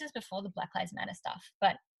 this was before the Black Lives Matter stuff,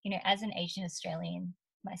 but, as an Asian Australian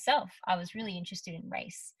myself, I was really interested in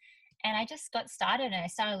race. And I just got started and I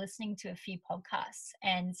started listening to a few podcasts,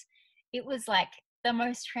 and it was like the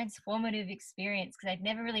most transformative experience, because I'd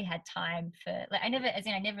never really had time for, like, I never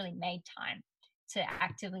really made time to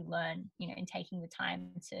actively learn, you know, and taking the time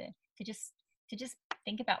to just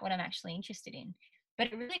think about what I'm actually interested in. But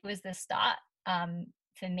it really was the start,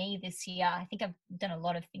 for me this year. I think I've done a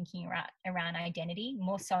lot of thinking around identity,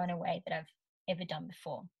 more so in a way that I've ever done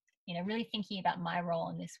before. You know, really thinking about my role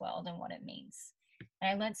in this world and what it means.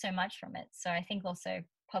 And I learned so much from it. So I think also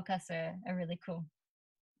podcasts are really cool.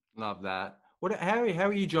 Love that. How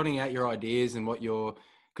are you jotting out your ideas and what you're,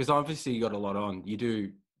 because obviously you got a lot on. You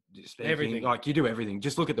do speaking, Everything. like you do everything.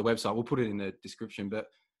 Just look at the website. We'll put it in the description. But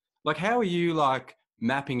like, how are you like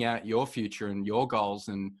mapping out your future and your goals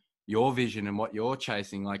and your vision and what you're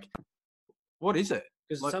chasing? Like, what is it?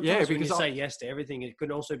 Because Like, sometimes when you say yes to everything, it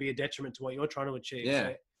could also be a detriment to what you're trying to achieve. Yeah.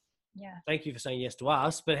 So Yeah. thank you for saying yes to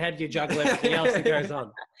us, but how do you juggle everything else that goes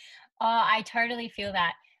on? Oh, I totally feel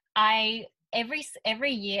that.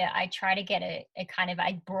 Every year I try to get a kind of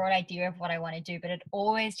a broad idea of what I want to do, but it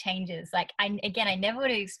always changes. Like I never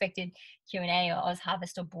would have expected Q&A or Oz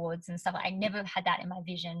Harvest or boards and stuff. I never had that in my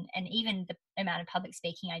vision. And even the amount of public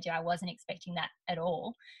speaking I do, I wasn't expecting that at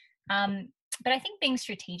all. But I think being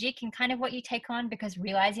strategic and kind of what you take on, because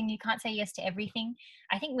realizing you can't say yes to everything.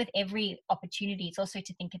 I think with every opportunity, it's also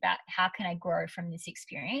to think about how can I grow from this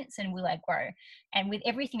experience and will I grow? And with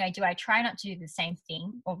everything I do, I try not to do the same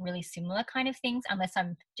thing or really similar kind of things unless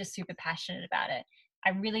I'm just super passionate about it. I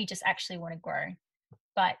really just actually want to grow.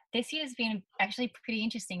 But this year has been actually pretty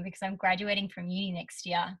interesting because I'm graduating from uni next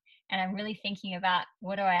year and I'm really thinking about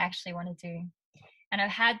what do I actually want to do? And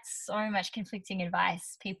I've had so much conflicting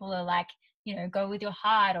advice. People are like, you know, go with your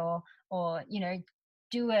heart, or, you know,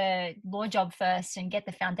 do a law job first and get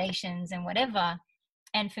the foundations and whatever.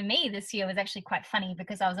 And for me, this year was actually quite funny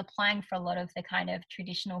because I was applying for a lot of the kind of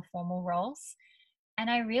traditional formal roles. And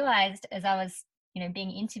I realized as I was, you know, being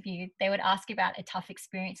interviewed, they would ask about a tough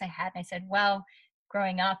experience I had. And I said, well,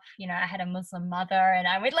 growing up, you know, I had a Muslim mother, and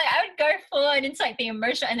I would go full on into like the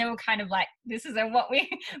emotion, and they were kind of like, this isn't what we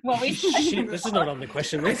Shit, this is not on the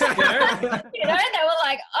question list. You know? You know, and they were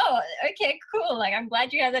like, oh, okay, cool. Like, I'm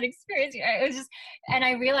glad you had that experience. You know, it was just, and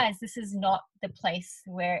I realized this is not the place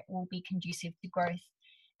where it will be conducive to growth.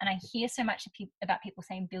 And I hear so much about people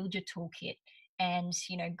saying, build your toolkit, and,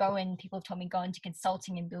 you know, people have told me go into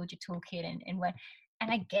consulting and build your toolkit and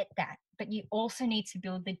I get that, but you also need to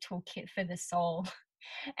build the toolkit for the soul.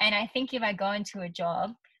 And I think if I go into a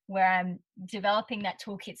job where I'm developing that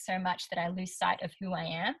toolkit so much that I lose sight of who I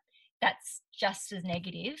am, that's just as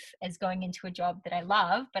negative as going into a job that I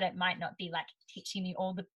love, but it might not be like teaching me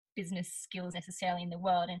all the business skills necessarily in the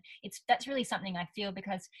world. And that's really something I feel,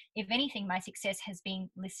 because if anything, my success has been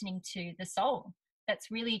listening to the soul. That's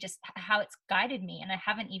really just how it's guided me. And I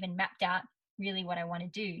haven't even mapped out really what I want to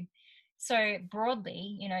do. So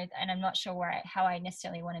broadly, you know, and I'm not sure how I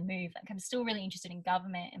necessarily want to move. Like, I'm still really interested in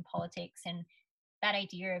government and politics, and that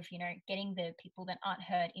idea of, you know, getting the people that aren't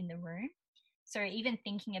heard in the room. So even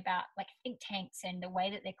thinking about like think tanks and the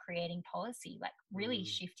way that they're creating policy, like really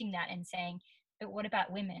shifting that and saying, but what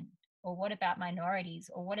about women? Or what about minorities?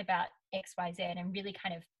 Or what about X, Y, Z? And really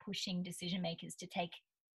kind of pushing decision makers to take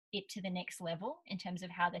it to the next level in terms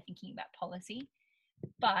of how they're thinking about policy.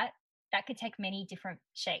 But that could take many different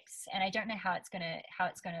shapes, and I don't know how it's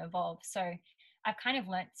gonna evolve. So I've kind of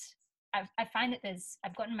learnt. I find that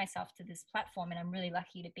I've gotten myself to this platform, and I'm really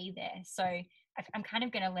lucky to be there. So I'm kind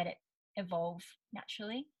of going to let it evolve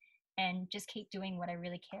naturally, and just keep doing what I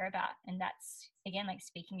really care about. And that's, again, like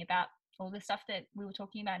speaking about all the stuff that we were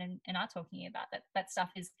talking about and are talking about. That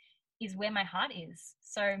stuff is where my heart is.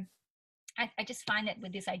 So I just find that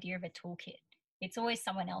with this idea of a toolkit, it's always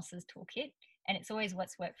someone else's toolkit, and it's always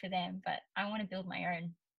what's worked for them. But I want to build my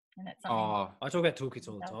own, and that's something. I talk about toolkits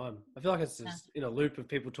all the time. I feel like it's just in a loop of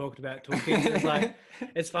people talking about toolkits. It's like,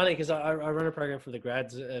 it's funny because I run a program for the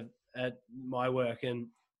grads at my work, and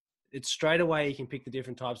it's straight away you can pick the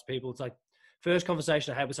different types of people. It's like, first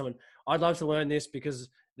conversation I had with someone, I'd love to learn this because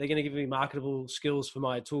they're going to give me marketable skills for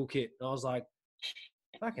my toolkit. And I was like,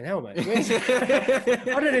 fucking hell, mate.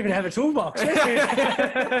 I don't even have a toolbox.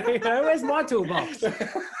 Where's my toolbox?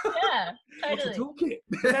 Yeah, totally. What's a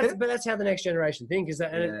toolkit? But that's how the next generation think, is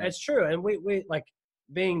that, and it's true. And we like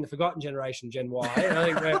being the forgotten generation, Gen Y, and I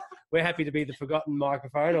think we're happy to be the forgotten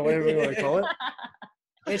microphone or whatever you want to call it.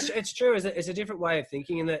 It's true. It's a different way of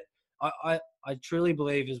thinking, in that I truly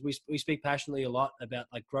believe is we speak passionately a lot about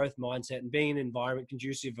like growth mindset and being an environment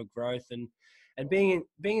conducive for growth and being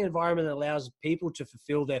an environment that allows people to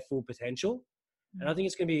fulfill their full potential. And I think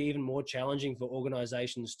it's going to be even more challenging for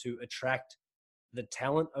organizations to attract the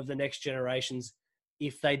talent of the next generations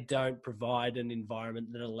if they don't provide an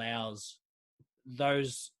environment that allows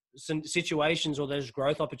those situations or those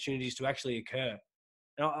growth opportunities to actually occur.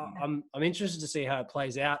 And I'm interested to see how it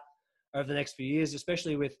plays out over the next few years,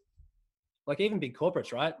 especially with like even big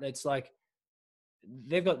corporates, right? It's like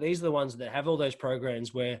these are the ones that have all those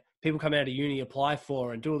programs where people come out of uni, apply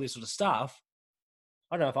for, and do all this sort of stuff.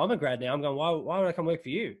 I don't know if I'm a grad now. I'm going, why would I come work for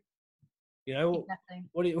you? You know, Exactly.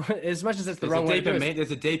 what do you, as much as it's the wrong way to do it. There's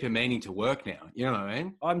a deeper meaning to work now. You know what I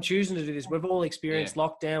mean? I'm choosing to do this. We've all experienced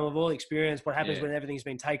lockdown. We've all experienced what happens when everything's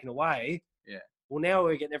been taken away. Yeah. Well, now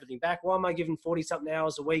we're getting everything back. Why am I giving 40-something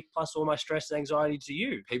hours a week plus all my stress and anxiety to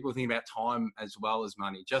you? People think about time as well as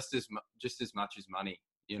money, just as much as money,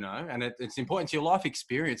 you know? And it's important to your life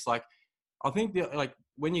experience. Like, I think that, like,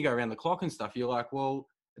 when you go around the clock and stuff, you're like, well,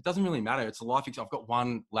 it doesn't really matter. It's a life. I've got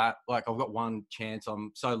one I've got one chance.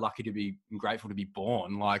 I'm so lucky to be grateful to be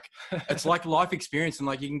born. Like, it's like life experience, and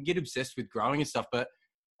like you can get obsessed with growing and stuff, but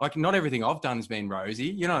like not everything I've done has been rosy.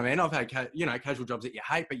 You know what I mean? I've had casual jobs that you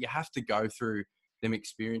hate, but you have to go through them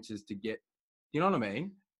experiences to get. You know what I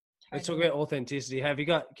mean? Let's talk about authenticity. Have you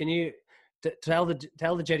got? Can you tell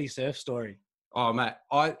the Jetty Surf story? Oh, mate,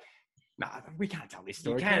 we can't tell this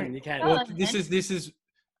story. You can. Well, this is.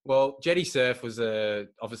 Well, Jetty Surf was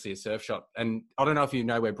obviously a surf shop, and I don't know if you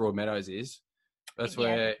know where Broadmeadows is. That's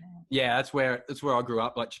where I grew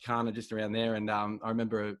up, like Chicana, just around there. And I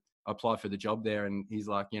remember I applied for the job there, and he's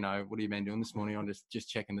like, you know, what have you been doing this morning? I'm just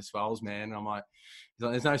checking the swells, man. And I'm like, he's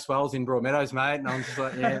like, there's no swells in Broadmeadows, mate. And I'm just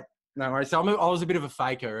like, yeah, no worries. So I was a bit of a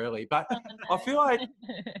faker early, but I feel like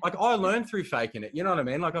I learned through faking it. You know what I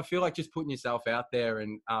mean? Like I feel like just putting yourself out there,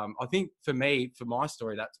 and I think for my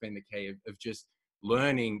story, that's been the key of just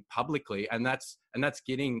learning publicly, and that's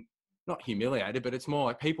getting not humiliated, but it's more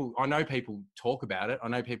like I know people talk about it, I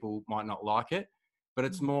know people might not like it, but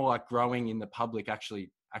it's more like growing in the public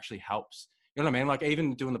actually helps. You know what I mean? Like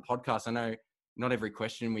even doing the podcast, I know not every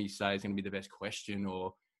question we say is going to be the best question,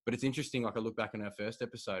 but it's interesting. Like I look back on our first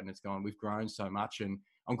episode and it's going, we've grown so much, and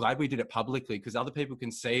I'm glad we did it publicly because other people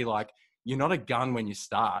can see like you're not a gun when you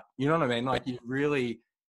start. You know what I mean? Like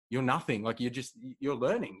you're nothing. Like you're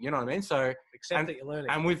learning. You know what I mean? So that you're learning.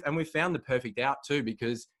 And we've found the perfect out too,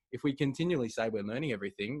 because if we continually say we're learning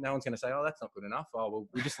everything, no one's going to say, oh, that's not good enough. Oh, well,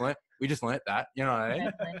 we just learnt that. You know what I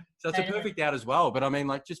mean? So it's a perfect out as well. But I mean,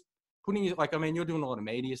 like just putting it, like, I mean, you're doing a lot of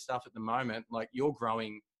media stuff at the moment. Like you're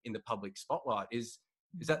growing in the public spotlight. Is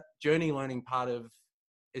that journey learning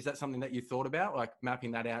is that something that you thought about, like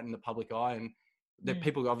mapping that out in the public eye, and that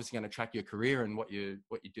people are obviously going to track your career and what you're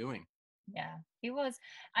doing? Yeah, it was.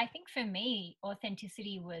 I think for me,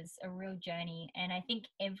 authenticity was a real journey. And I think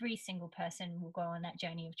every single person will go on that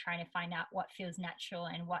journey of trying to find out what feels natural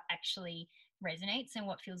and what actually resonates and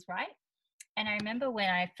what feels right. And I remember when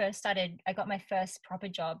I first started, I got my first proper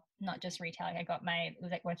job, not just retailing. It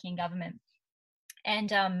was like working in government.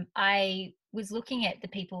 And I was looking at the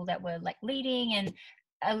people that were like leading, and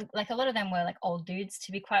like a lot of them were like old dudes,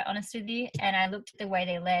 to be quite honest with you. And I looked at the way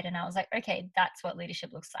they led and I was like, okay, that's what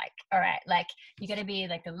leadership looks like. All right. Like you got to be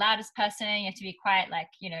like the loudest person. You have to be quite like,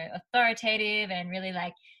 you know, authoritative and really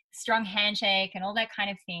like strong handshake and all that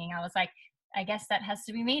kind of thing. I was like, I guess that has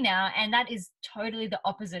to be me now. And that is totally the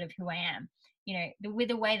opposite of who I am. You know, with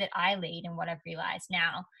the way that I lead and what I've realized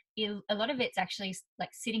now, a lot of it's actually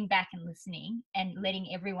like sitting back and listening and letting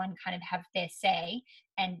everyone kind of have their say,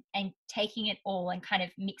 and taking it all and kind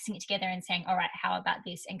of mixing it together and saying, all right, how about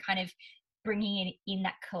this? And kind of bringing it in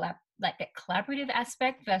that collaborative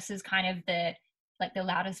aspect versus kind of the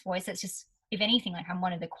loudest voice. That's just, if anything, like I'm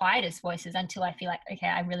one of the quietest voices until I feel like, okay,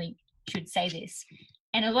 I really should say this.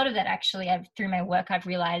 And a lot of that actually through my work, I've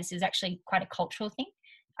realized is actually quite a cultural thing.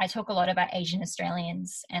 I talk a lot about Asian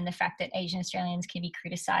Australians and the fact that Asian Australians can be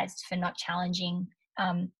criticised for not challenging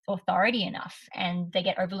authority enough, and they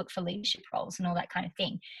get overlooked for leadership roles and all that kind of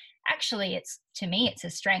thing. Actually, to me, it's a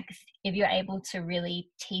strength if you're able to really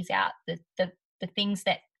tease out the things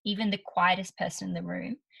that even the quietest person in the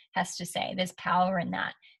room has to say. There's power in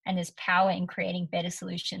that, and there's power in creating better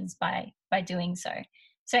solutions by doing so.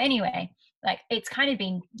 So anyway, like it's kind of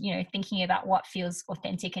been, you know, thinking about what feels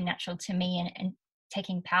authentic and natural to me, and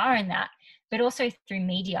taking power in that, but also through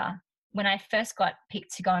media. When I first got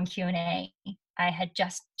picked to go on Q&A, I had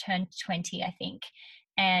just turned 20, I think.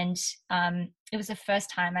 And it was the first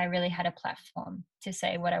time I really had a platform to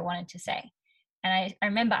say what I wanted to say. And I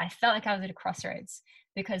remember I felt like I was at a crossroads,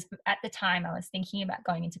 because at the time I was thinking about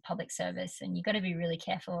going into public service, and you got to be really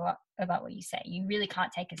careful about what you say. You really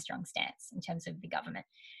can't take a strong stance in terms of the government.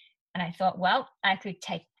 And I thought, well, I could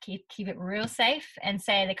keep it real safe and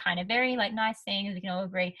say the kind of very like nice things we can all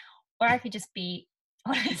agree, or I could just be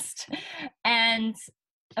honest. And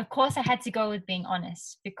of course I had to go with being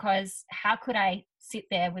honest, because how could I sit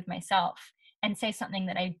there with myself and say something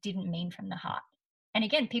that I didn't mean from the heart? And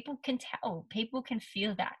again, people can tell, people can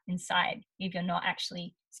feel that inside if you're not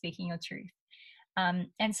actually speaking your truth.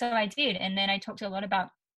 And so I did. And then I talked a lot about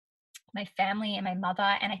my family and my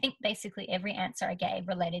mother. And I think basically every answer I gave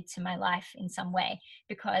related to my life in some way,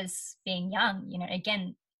 because being young, you know,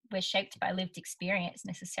 again, we're shaped by lived experience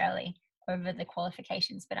necessarily over the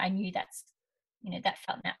qualifications, but I knew that's, you know, that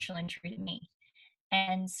felt natural and true to me.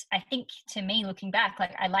 And I think, to me, looking back,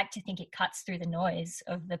 like, I like to think it cuts through the noise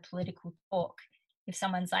of the political talk. If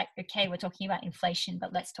someone's like, okay, we're talking about inflation,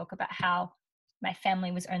 but let's talk about how my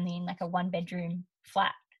family was only in like a 1-bedroom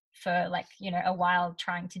flat for like, you know, a while,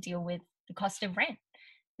 trying to deal with the cost of rent.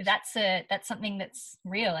 That's something that's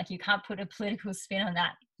real. Like, you can't put a political spin on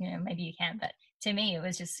that. You know, maybe you can, but to me, it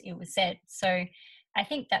was said. So I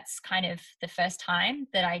think that's kind of the first time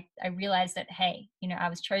that I realized that, hey, you know, I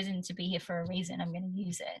was chosen to be here for a reason. I'm going to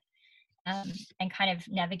use it. And kind of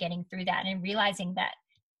navigating through that and realizing that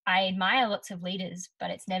I admire lots of leaders, but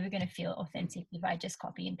it's never going to feel authentic if I just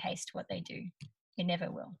copy and paste what they do. It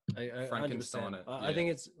never will. Frankenstein it. I think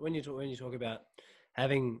it's when you talk about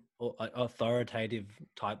having authoritative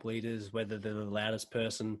type leaders, whether they're the loudest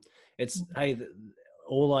person, it's hey,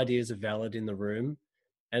 all ideas are valid in the room,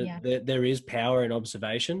 and there is power in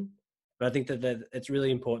observation. But I think that it's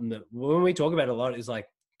really important that when we talk about it a lot, is like,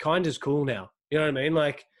 kind is cool now. You know what I mean?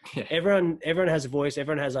 Like, everyone has a voice,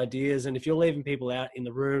 everyone has ideas, and if you're leaving people out in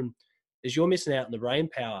the room, is you're missing out on the brain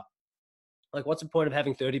power. Like, what's the point of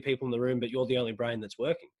having 30 people in the room, but you're the only brain that's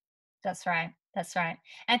working? That's right. That's right.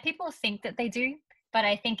 And people think that they do, but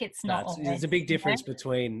I think it's not. There's a big difference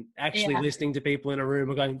between actually listening to people in a room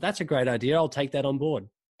and going, that's a great idea, I'll take that on board.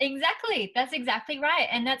 Exactly. That's exactly right.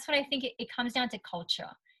 And that's what I think it comes down to culture.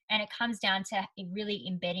 And it comes down to really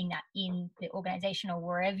embedding that in the organization or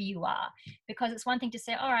wherever you are. Because it's one thing to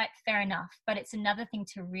say, all right, fair enough. But it's another thing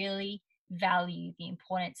to really value the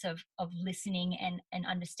importance of listening and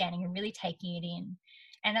understanding and really taking it in.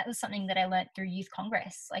 And that was something that I learned through Youth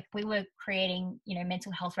Congress. Like, we were creating, you know,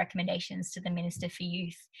 mental health recommendations to the Minister for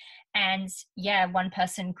Youth. And one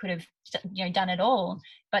person could have, you know, done it all,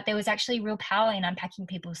 but there was actually real power in unpacking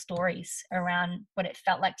people's stories around what it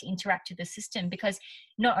felt like to interact with the system. Because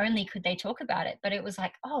not only could they talk about it, but it was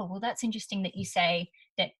like, oh, well, that's interesting that you say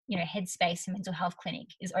that, you know, Headspace, a mental health clinic,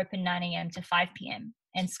 is open 9 a.m. to 5 p.m.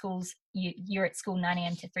 and schools, you're at school 9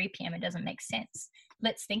 a.m. to 3 p.m. It doesn't make sense.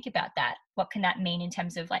 Let's think about that. What can that mean in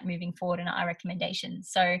terms of like moving forward in our recommendations?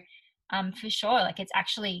 So for sure, like, it's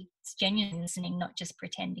genuine listening, not just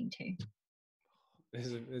pretending to.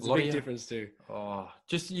 There's a big difference too. Oh,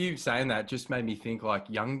 just you saying that just made me think, like,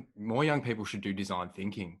 more young people should do design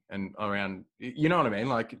thinking and around, you know what I mean?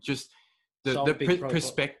 Like, just the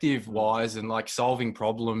perspective wise and like solving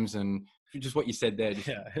problems, and just what you said there just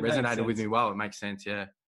resonated with me well. It makes sense.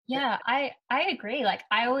 Yeah, I agree. Like,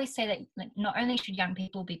 I always say that, like, not only should young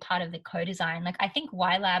people be part of the co-design, like, I think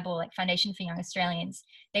YLab, or like Foundation for Young Australians,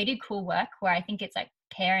 they do cool work where I think it's like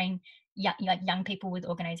pairing young people with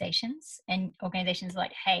organizations, and organizations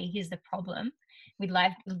like, hey, here's the problem. We'd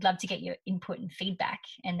love to get your input and feedback.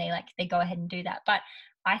 And they go ahead and do that. But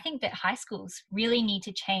I think that high schools really need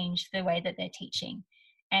to change the way that they're teaching.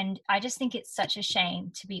 And I just think it's such a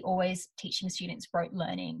shame to be always teaching students rote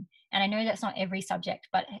learning. And I know that's not every subject,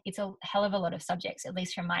 but it's a hell of a lot of subjects, at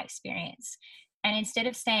least from my experience. And instead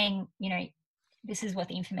of saying, you know, this is what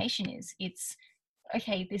the information is, it's,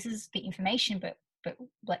 okay, this is the information, but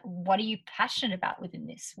what are you passionate about within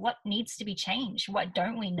this? What needs to be changed? What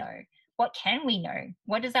don't we know? What can we know?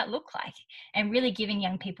 What does that look like? And really giving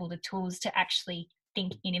young people the tools to actually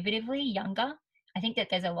think innovatively younger. I think that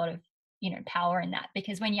there's a lot of, you know, power in that,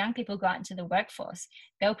 because when young people go out into the workforce,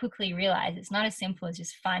 they'll quickly realize it's not as simple as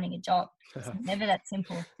just finding a job. It's never that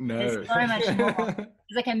simple. No. There's so much more.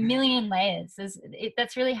 There's like a million layers.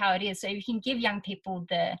 That's really how it is. So if you can give young people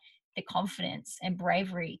the confidence and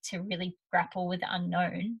bravery to really grapple with the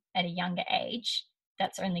unknown at a younger age,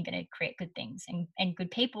 that's only going to create good things and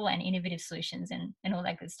good people and innovative solutions and all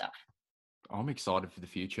that good stuff. I'm excited for the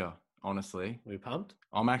future, honestly. Are you pumped?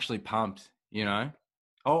 I'm actually pumped, you know.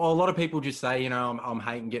 A lot of people just say, you know, I'm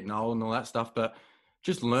hating getting old and all that stuff, but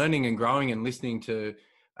just learning and growing and listening to,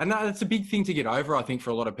 and that's a big thing to get over, I think,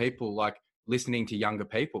 for a lot of people, like listening to younger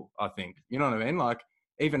people, I think. You know what I mean? Like,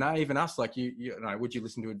 even us, like, you know, would you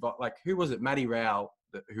listen to advice? Like, who was it? Matty Rowell,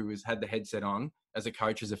 who had the headset on as a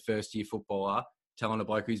coach, as a first-year footballer, telling a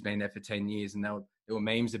bloke who's been there for 10 years, and there were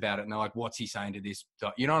memes about it, and they're like, what's he saying to this?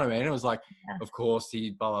 You know what I mean? It was like, of course,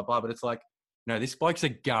 he blah, blah, blah. But it's like, no, this bloke's a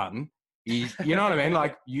gun. You know what I mean?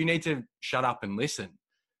 Like, you need to shut up and listen,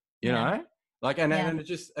 you know? Like, and it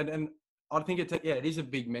just, and I think it is a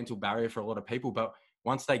big mental barrier for a lot of people. But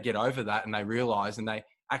once they get over that and they realize and they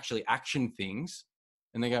actually action things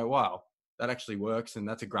and they go, wow, that actually works. And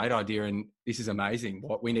that's a great idea. And this is amazing.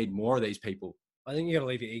 We need more of these people. I think you got to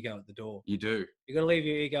leave your ego at the door. You do. You got to leave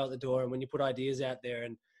your ego at the door. And when you put ideas out there,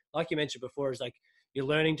 and like you mentioned before, is like you're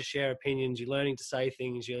learning to share opinions, you're learning to say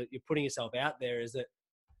things, you're putting yourself out there. Is that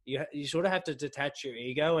you sort of have to detach your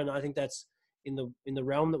ego, and I think that's in the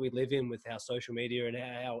realm that we live in with our social media and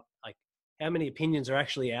how many opinions are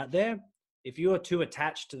actually out there. If you are too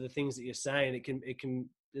attached to the things that you're saying, it can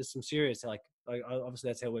there's some serious like obviously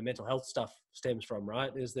that's where mental health stuff stems from,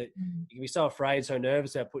 right? Is that you can be so afraid, so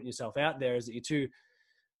nervous about putting yourself out there, is that you're too,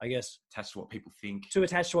 I guess, attached to what people think. Too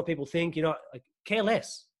attached to what people think. You're not like care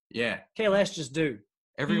less. Yeah. Care less, just do.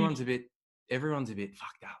 Everyone's a bit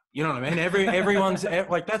fucked up. You know what I mean? Everyone's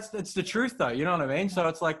like, that's the truth though. You know what I mean? So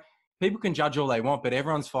it's like people can judge all they want, but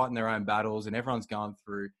everyone's fighting their own battles and everyone's going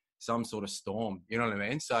through some sort of storm. You know what I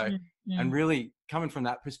mean? So, and really coming from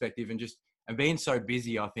that perspective and being so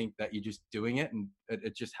busy, I think that you're just doing it and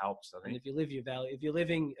it just helps. I think. And if you live your value, if you're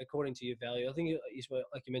living according to your value, I think it's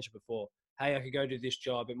like you mentioned before, hey, I could go do this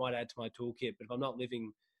job. It might add to my toolkit, but if I'm not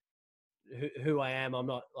living who I am, I'm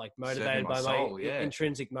not like motivated by my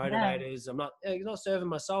intrinsic motivators. I'm not serving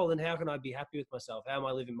my soul. Then how can I be happy with myself? How am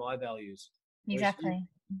I living my values? Exactly.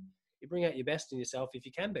 You bring out your best in yourself if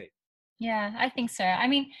you can be. Yeah, I think so. I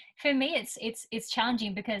mean, for me, it's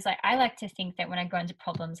challenging because like I like to think that when I go into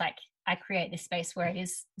problems, like I create this space where it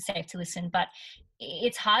is safe to listen, but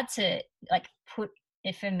it's hard to like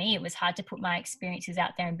for me, it was hard to put my experiences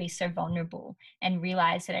out there and be so vulnerable and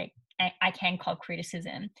realize that I can call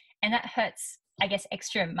criticism. And that hurts, I guess,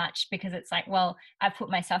 extra much because it's like, well, I've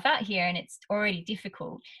put myself out here and it's already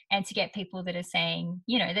difficult. And to get people that are saying,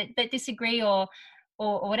 that disagree or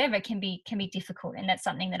whatever can be difficult. And that's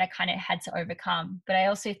something that I kind of had to overcome. But I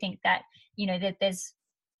also think that, that there's,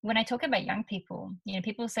 when I talk about young people,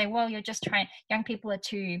 people say, well, young people are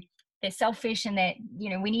they're selfish and that,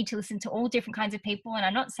 we need to listen to all different kinds of people. And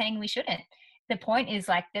I'm not saying we shouldn't. The point is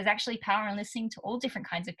like, there's actually power in listening to all different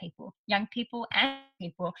kinds of people, young people and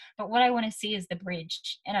people. But what I want to see is the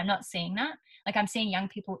bridge. And I'm not seeing that. Like I'm seeing young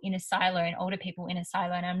people in a silo and older people in a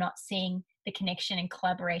silo, and I'm not seeing the connection and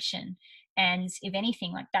collaboration. And if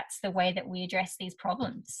anything, like that's the way that we address these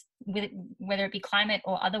problems, whether it be climate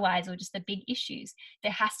or otherwise, or just the big issues.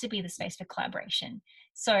 There has to be the space for collaboration.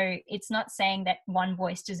 So it's not saying that one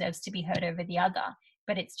voice deserves to be heard over the other,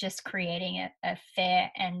 but it's just creating a fair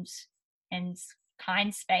and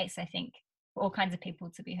kind space, I think, for all kinds of people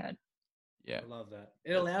to be heard. Yeah. I love that.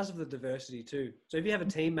 It allows for the diversity too. So if you have a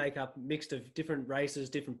team makeup mixed of different races,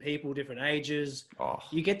 different people, different ages,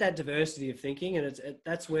 you get that diversity of thinking, and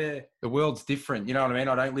that's where the world's different. You know what I mean?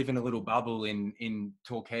 I don't live in a little bubble in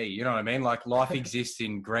Torquay. You know what I mean? Like life exists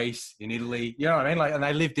in Greece, in Italy. You know what I mean? Like, and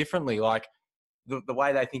they live differently. Like the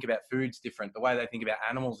way they think about food's different. The way they think about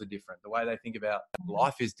animals are different. The way they think about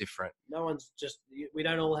life is different. No one's we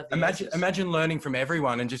don't all have the imagine learning from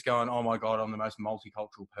everyone and just going, oh my God, I'm the most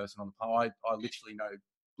multicultural person on the planet. I literally know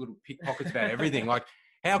little pickpockets about everything. Like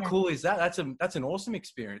how cool is that? That's an awesome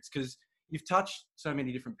experience because you've touched so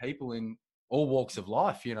many different people in all walks of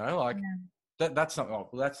life, like that's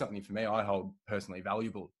something for me I hold personally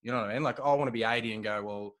valuable. You know what I mean? Like I want to be 80 and go,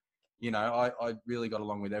 well, I really got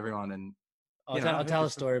along with everyone. And I'll tell a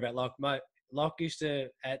story about Locke. Locke used to,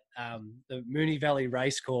 at the Moonee Valley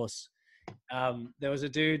race course, there was a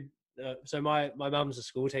dude. So my mum's a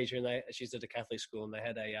school teacher, and she's at a Catholic school, and they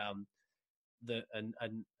had a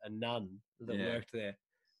nun that worked there,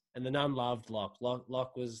 and the nun loved Locke.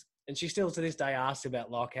 Locke was, and she still to this day asks about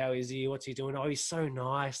Locke. How is he? What's he doing? Oh, he's so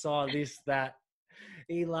nice. Oh, this, that.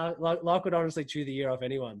 Locke would honestly chew the ear off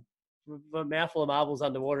anyone. With a mouthful of marbles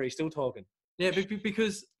underwater, he's still talking. Yeah,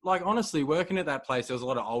 because like honestly, working at that place, there was a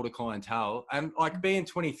lot of older clientele, and like being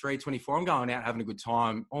 23, 24, I'm going out having a good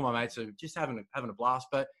time. All my mates are just having a blast,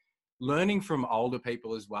 but learning from older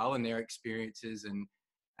people as well and their experiences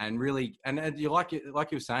and really, and you like you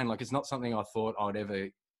were saying, like it's not something I thought I'd ever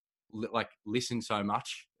like listen so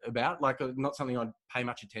much about, like not something I'd pay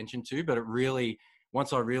much attention to, but it really,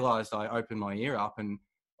 once I realized, I opened my ear up, and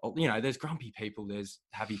there's grumpy people, there's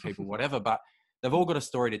happy people, whatever, but they've all got a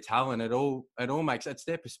story to tell, and it all makes, it's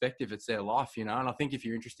their perspective, it's their life, and I think if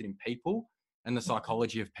you're interested in people and the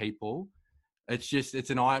psychology of people, it's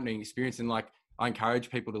an eye-opening experience. And like I encourage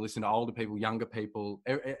people to listen to older people, younger people,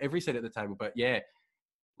 every seat at the table. But yeah,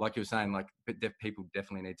 like you were saying, like people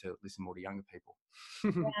definitely need to listen more to younger people.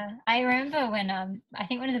 Yeah, I remember when I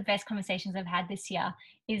think one of the best conversations I've had this year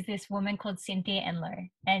is this woman called Cynthia Enloe,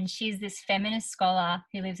 and she's this feminist scholar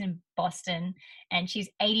who lives in Boston, and she's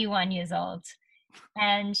 81 years old.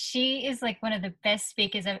 And she is like one of the best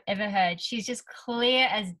speakers I've ever heard. She's just clear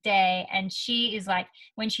as day, and she is like,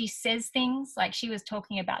 when she says things, like she was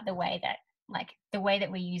talking about the way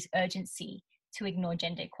that we use urgency to ignore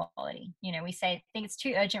gender equality. You know, we say, I think it's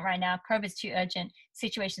too urgent right now. COVID's too urgent.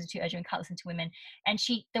 Situations are too urgent. We can't listen to women. And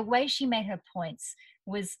the way she made her points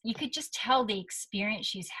was, you could just tell the experience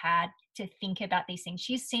she's had to think about these things.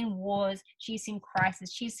 She's seen wars. She's seen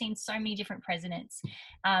crisis. She's seen so many different presidents.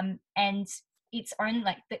 And it's own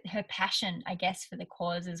like her passion, I guess, for the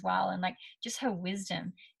cause as well, and like just her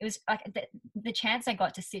wisdom. It was like the chance I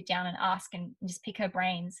got to sit down and ask and just pick her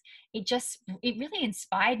brains. It really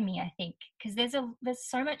inspired me, I think, because there's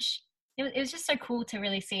so much. It was just so cool to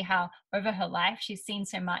really see how over her life she's seen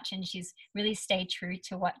so much, and she's really stayed true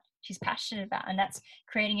to what she's passionate about, and that's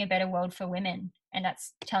creating a better world for women, and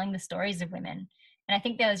that's telling the stories of women. And I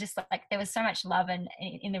think there was just like, there was so much love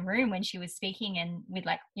in the room when she was speaking, and with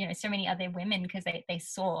like, you know, so many other women, because they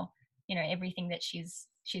saw, you know, everything that she's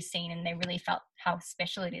seen, and they really felt how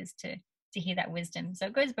special it is to hear that wisdom. So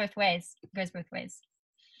it goes both ways. It goes both ways.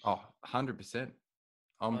 Oh, 100%.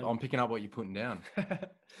 I'm picking up what you're putting down.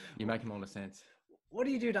 You're making a lot of sense. What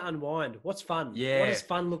do you do to unwind? What's fun? Yeah. What does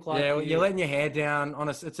fun look like? Yeah, you're letting your hair down on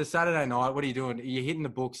it's a Saturday night. What are you doing? You're hitting the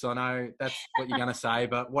books. I know that's what you're going to say,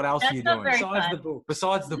 but what else are you doing?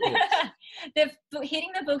 Besides the books.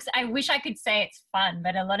 Hitting the books, I wish I could say it's fun,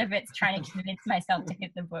 but a lot of it's trying to convince myself to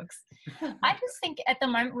hit the books. I just think at the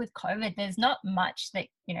moment with COVID, there's not much that,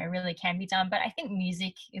 you know, really can be done, but I think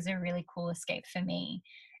music is a really cool escape for me.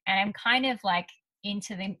 And I'm kind of like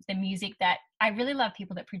into the music that I really love,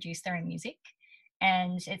 people that produce their own music.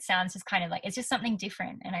 And it sounds just kind of like, it's just something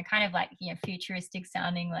different. And I kind of like, you know, futuristic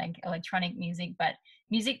sounding like electronic music, but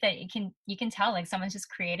music that you can tell like someone's just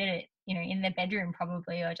created it, you know, in their bedroom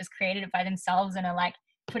probably, or just created it by themselves and are like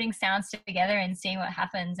putting sounds together and seeing what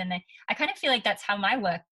happens. And then I kind of feel like that's how my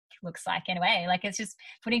work looks like in a way. Like it's just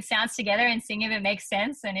putting sounds together and seeing if it makes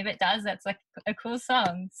sense. And if it does, that's like a cool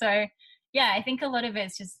song. So yeah, I think a lot of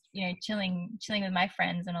it's just, you know, chilling with my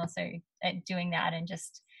friends, and also doing that, and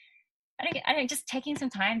just, I don't just taking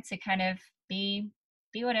some time to kind of be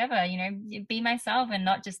whatever, you know, be myself, and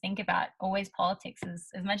not just think about always politics.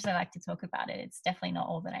 As much as I like to talk about it, it's definitely not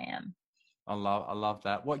all that I am. I love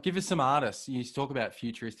that. Give us some artists. You talk about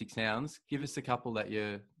futuristic sounds. Give us a couple that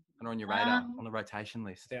are on your radar, on the rotation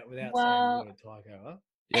list. Without saying the word Tycho, huh?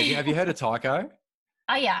 Yeah, have you heard of Tycho?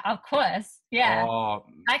 Oh yeah, of course. Yeah. Oh,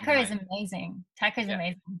 Tycho is amazing. Tycho's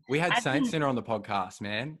amazing. We had Saint Sinner on the podcast,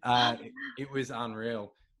 man. It was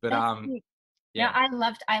unreal. But yeah, I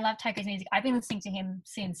love Tycho's music. I've been listening to him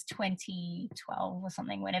since 2012 or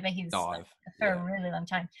something, whenever he's for a really long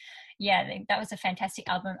time. Yeah, that was a fantastic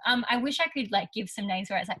album. I wish I could like give some names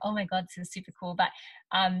where it's like, oh my god, this is super cool. But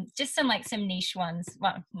just some niche ones.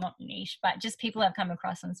 Well, not niche, but just people I've come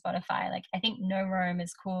across on Spotify. Like I think No Rome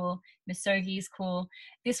is cool. Misogi is cool.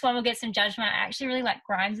 This one will get some judgment. I actually really like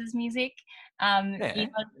Grimes' music.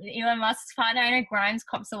 Elon Musk's partner. I know Grimes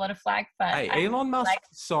cops a lot of flack, but hey, Elon Musk's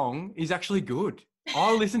song is actually good.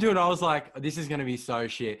 I listened to it and I was like, this is going to be so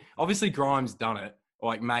shit. Obviously Grimes done it, or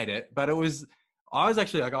like made it, but I was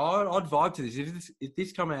actually like, I'd vibe to this. If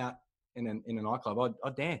this come out in a nightclub,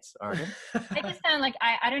 I'd dance, I reckon. I just sound like,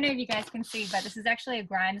 I don't know if you guys can see, but this is actually a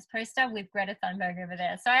Grimes poster with Greta Thunberg over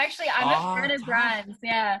there. So I'm a fan of Grimes.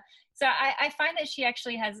 Yeah. So I find that she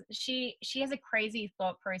actually has, she has a crazy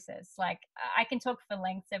thought process. Like I can talk for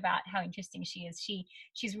lengths about how interesting she is.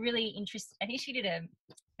 She's really interested. I think she did a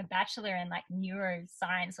bachelor in like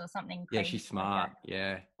neuroscience or something crazy. Yeah, she's smart.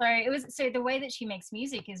 Yeah. So the way that she makes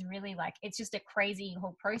music is really like, it's just a crazy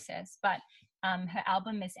whole process. But her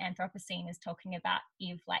album Miss Anthropocene is talking about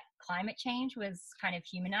if like climate change was kind of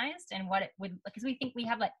humanized, and what it would, because we think we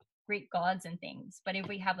have like Greek gods and things, but if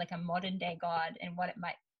we have like a modern day god and what it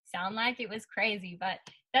might sound like, it was crazy. But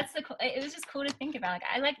it was just cool to think about. Like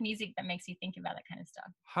I like music that makes you think about that kind of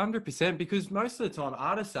stuff. 100%, because most of the time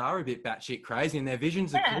artists are a bit batshit crazy and their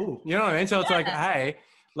visions are cool. You know what I mean? So it's like, hey,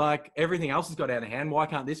 like everything else has got out of hand. Why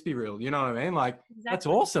can't this be real? You know what I mean? Like That's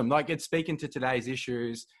awesome. Like it's speaking to today's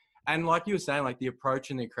issues. And like you were saying, like the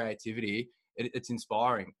approach and the creativity, it's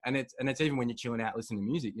inspiring. And it's even when you're chilling out listening to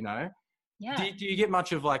music, you know? Yeah. Do you get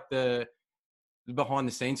much of like the behind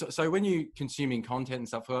the scenes? So when you're consuming content and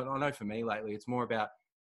stuff, I know for me lately, it's more about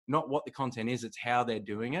not what the content is, it's how they're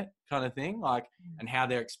doing it kind of thing, like, and how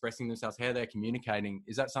they're expressing themselves, how they're communicating.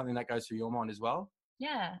 Is that something that goes through your mind as well?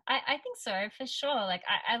 Yeah, I think so for sure. Like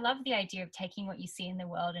I love the idea of taking what you see in the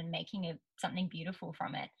world and making it something beautiful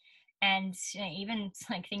from it. And even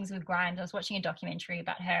like things with Grimes, I was watching a documentary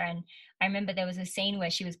about her, and I remember there was a scene where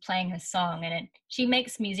she was playing her song, and she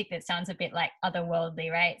makes music that sounds a bit like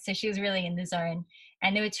otherworldly, right? So she was really in the zone,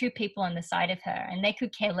 and there were two people on the side of her, and they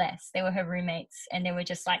could care less. They were her roommates, and they were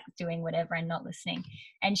just like doing whatever and not listening.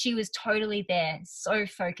 And she was totally there, so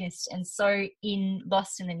focused and so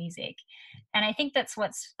lost in the music. And I think that's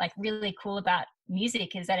what's like really cool about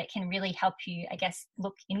music, is that it can really help you, I guess,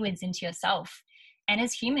 look inwards into yourself. And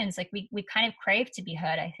as humans, like we kind of crave to be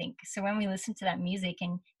heard, I think. So when we listen to that music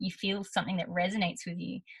and you feel something that resonates with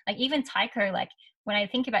you, like even Tycho, like when I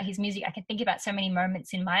think about his music, I can think about so many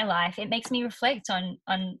moments in my life. It makes me reflect on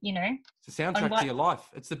It's a soundtrack to your life.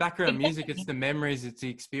 It's the background music. It's the memories. It's the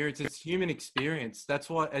experience. It's human experience. That's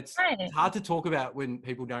what it's hard to talk about when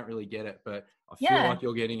people don't really get it, but I feel like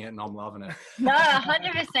you're getting it and I'm loving it. No,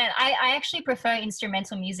 100%. I actually prefer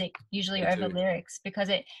instrumental music usually over lyrics, because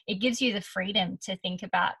it gives you the freedom to think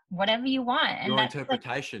about whatever you want. And your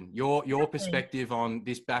interpretation, like, your perspective on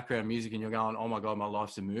this background music, and you're going, oh my God, my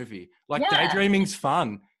life's a movie. Like daydreaming's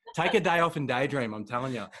fun. Take a day off and daydream, I'm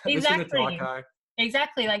telling you. Exactly. Listen to Tycho.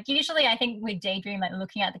 Exactly. Like usually I think we daydream like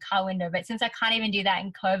looking out the car window, but since I can't even do that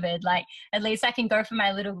in COVID, like at least I can go for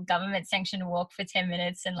my little government sanctioned walk for 10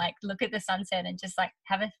 minutes and like look at the sunset and just like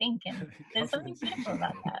have a think. And there's something beautiful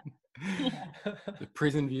about that. Yeah. The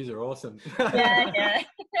prison views are awesome. Yeah.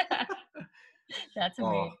 That's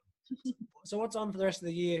amazing. So what's on for the rest of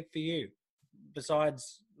the year for you?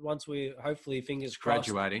 Besides, once we hopefully, fingers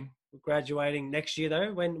crossed, graduating next year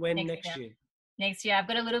though. When next year? Next year. I've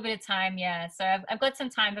got a little bit of time, yeah. So I've got some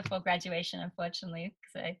time before graduation, unfortunately.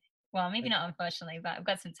 Well, maybe not unfortunately, but I've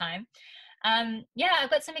got some time. I've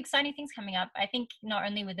got some exciting things coming up. I think not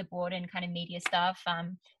only with the board and kind of media stuff,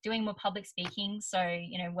 doing more public speaking. So,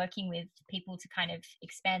 working with people to kind of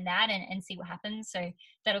expand that and see what happens. So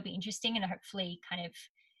that'll be interesting, and hopefully kind of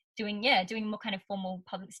doing more kind of formal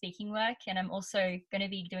public speaking work. And I'm also going to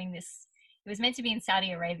be doing this. It was meant to be in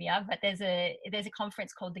Saudi Arabia, but there's a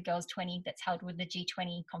conference called the Girls 20 that's held with the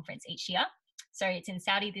G20 conference each year. So it's in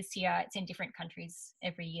Saudi this year. It's in different countries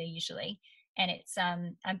every year usually. And it's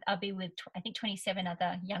I'll be with I think 27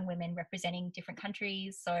 other young women representing different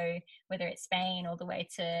countries. So whether it's Spain all the way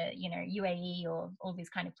to UAE or all these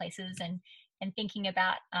kind of places, and thinking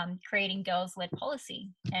about creating girls-led policy,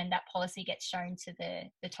 and that policy gets shown to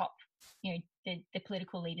the top, the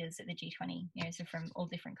political leaders at the G20. So from all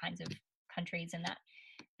different kinds of countries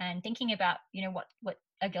and thinking about what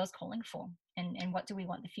are girls calling for, and what do we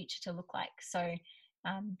want the future to look like. So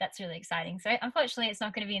that's really exciting. So unfortunately it's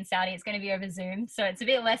not going to be in Saudi, it's going to be over Zoom, so it's a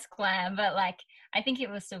bit less glam, but like I think it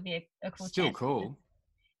will still be a cool still chance. Cool.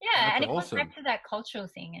 Yeah, and it goes back to that cultural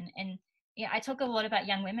thing, and I talk a lot about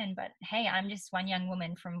young women, but hey, I'm just one young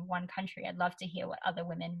woman from one country. I'd love to hear what other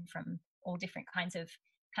women from all different kinds of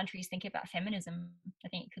countries think about feminism. I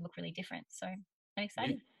think it could look really different, so I'm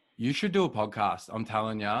excited. You should do a podcast. I'm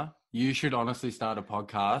telling you, you should honestly start a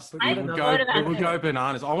podcast. It would go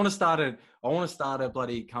bananas. I want to start a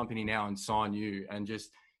bloody company now and sign you and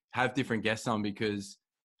just have different guests on, because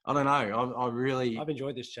I don't know. I've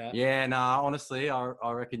enjoyed this chat. Yeah, honestly,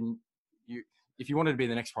 I reckon if you wanted to be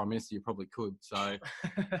the next Prime Minister, you probably could. So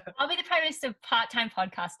I'll be the Prime Minister part-time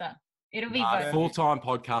podcaster. It'll be full-time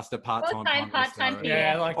podcaster, part-time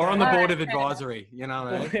PM. Or on the board of advisory, What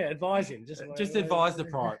I mean? Advise him. Just advise the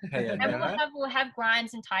PM. And we'll have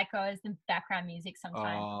Grimes and Tycho as the background music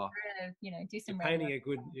sometimes. Do some painting a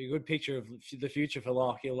good picture of the future for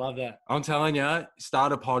Locke. You'll love that. I'm telling you,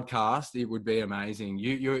 start a podcast. It would be amazing.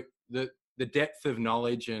 The depth of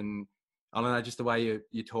knowledge, and I don't know, just the way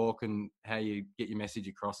you talk and how you get your message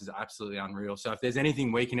across is absolutely unreal. So if there's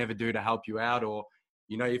anything we can ever do to help you out, or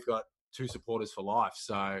you've got 2 supporters for life.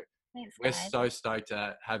 So thanks, we're so stoked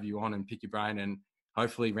to have you on and pick your brain, and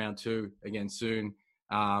hopefully round 2 again soon.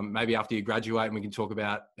 Maybe after you graduate, and we can talk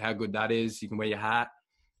about how good that is. You can wear your hat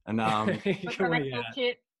and and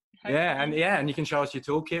you can show us your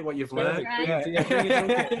toolkit, what you've learned. Bring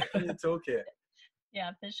your toolkit.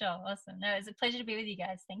 Yeah, for sure. Awesome. No, it's a pleasure to be with you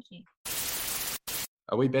guys. Thank you.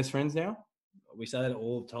 Are we best friends now? We say that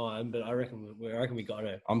all the time, but I reckon we got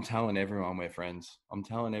it. I'm telling everyone we're friends. I'm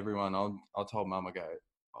telling everyone. I told Mum, I go,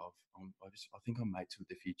 I think I'm mates with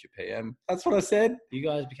the future PM. That's what I said. You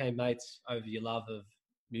guys became mates over your love of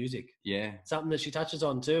music. Yeah. Something that she touches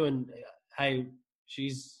on too. And hey,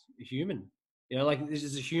 she's human. This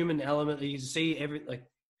is a human element that you see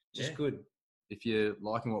good. If you're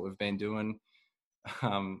liking what we've been doing,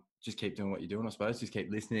 just keep doing what you're doing, I suppose. Just keep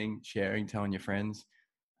listening, sharing, telling your friends.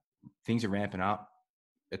 Things are ramping up.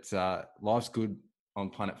 It's life's good on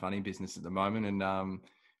Planet Funny business at the moment, and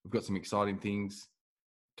we've got some exciting things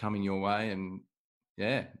coming your way, and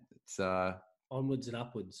yeah, it's onwards and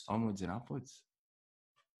upwards. Onwards and upwards.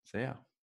 See ya.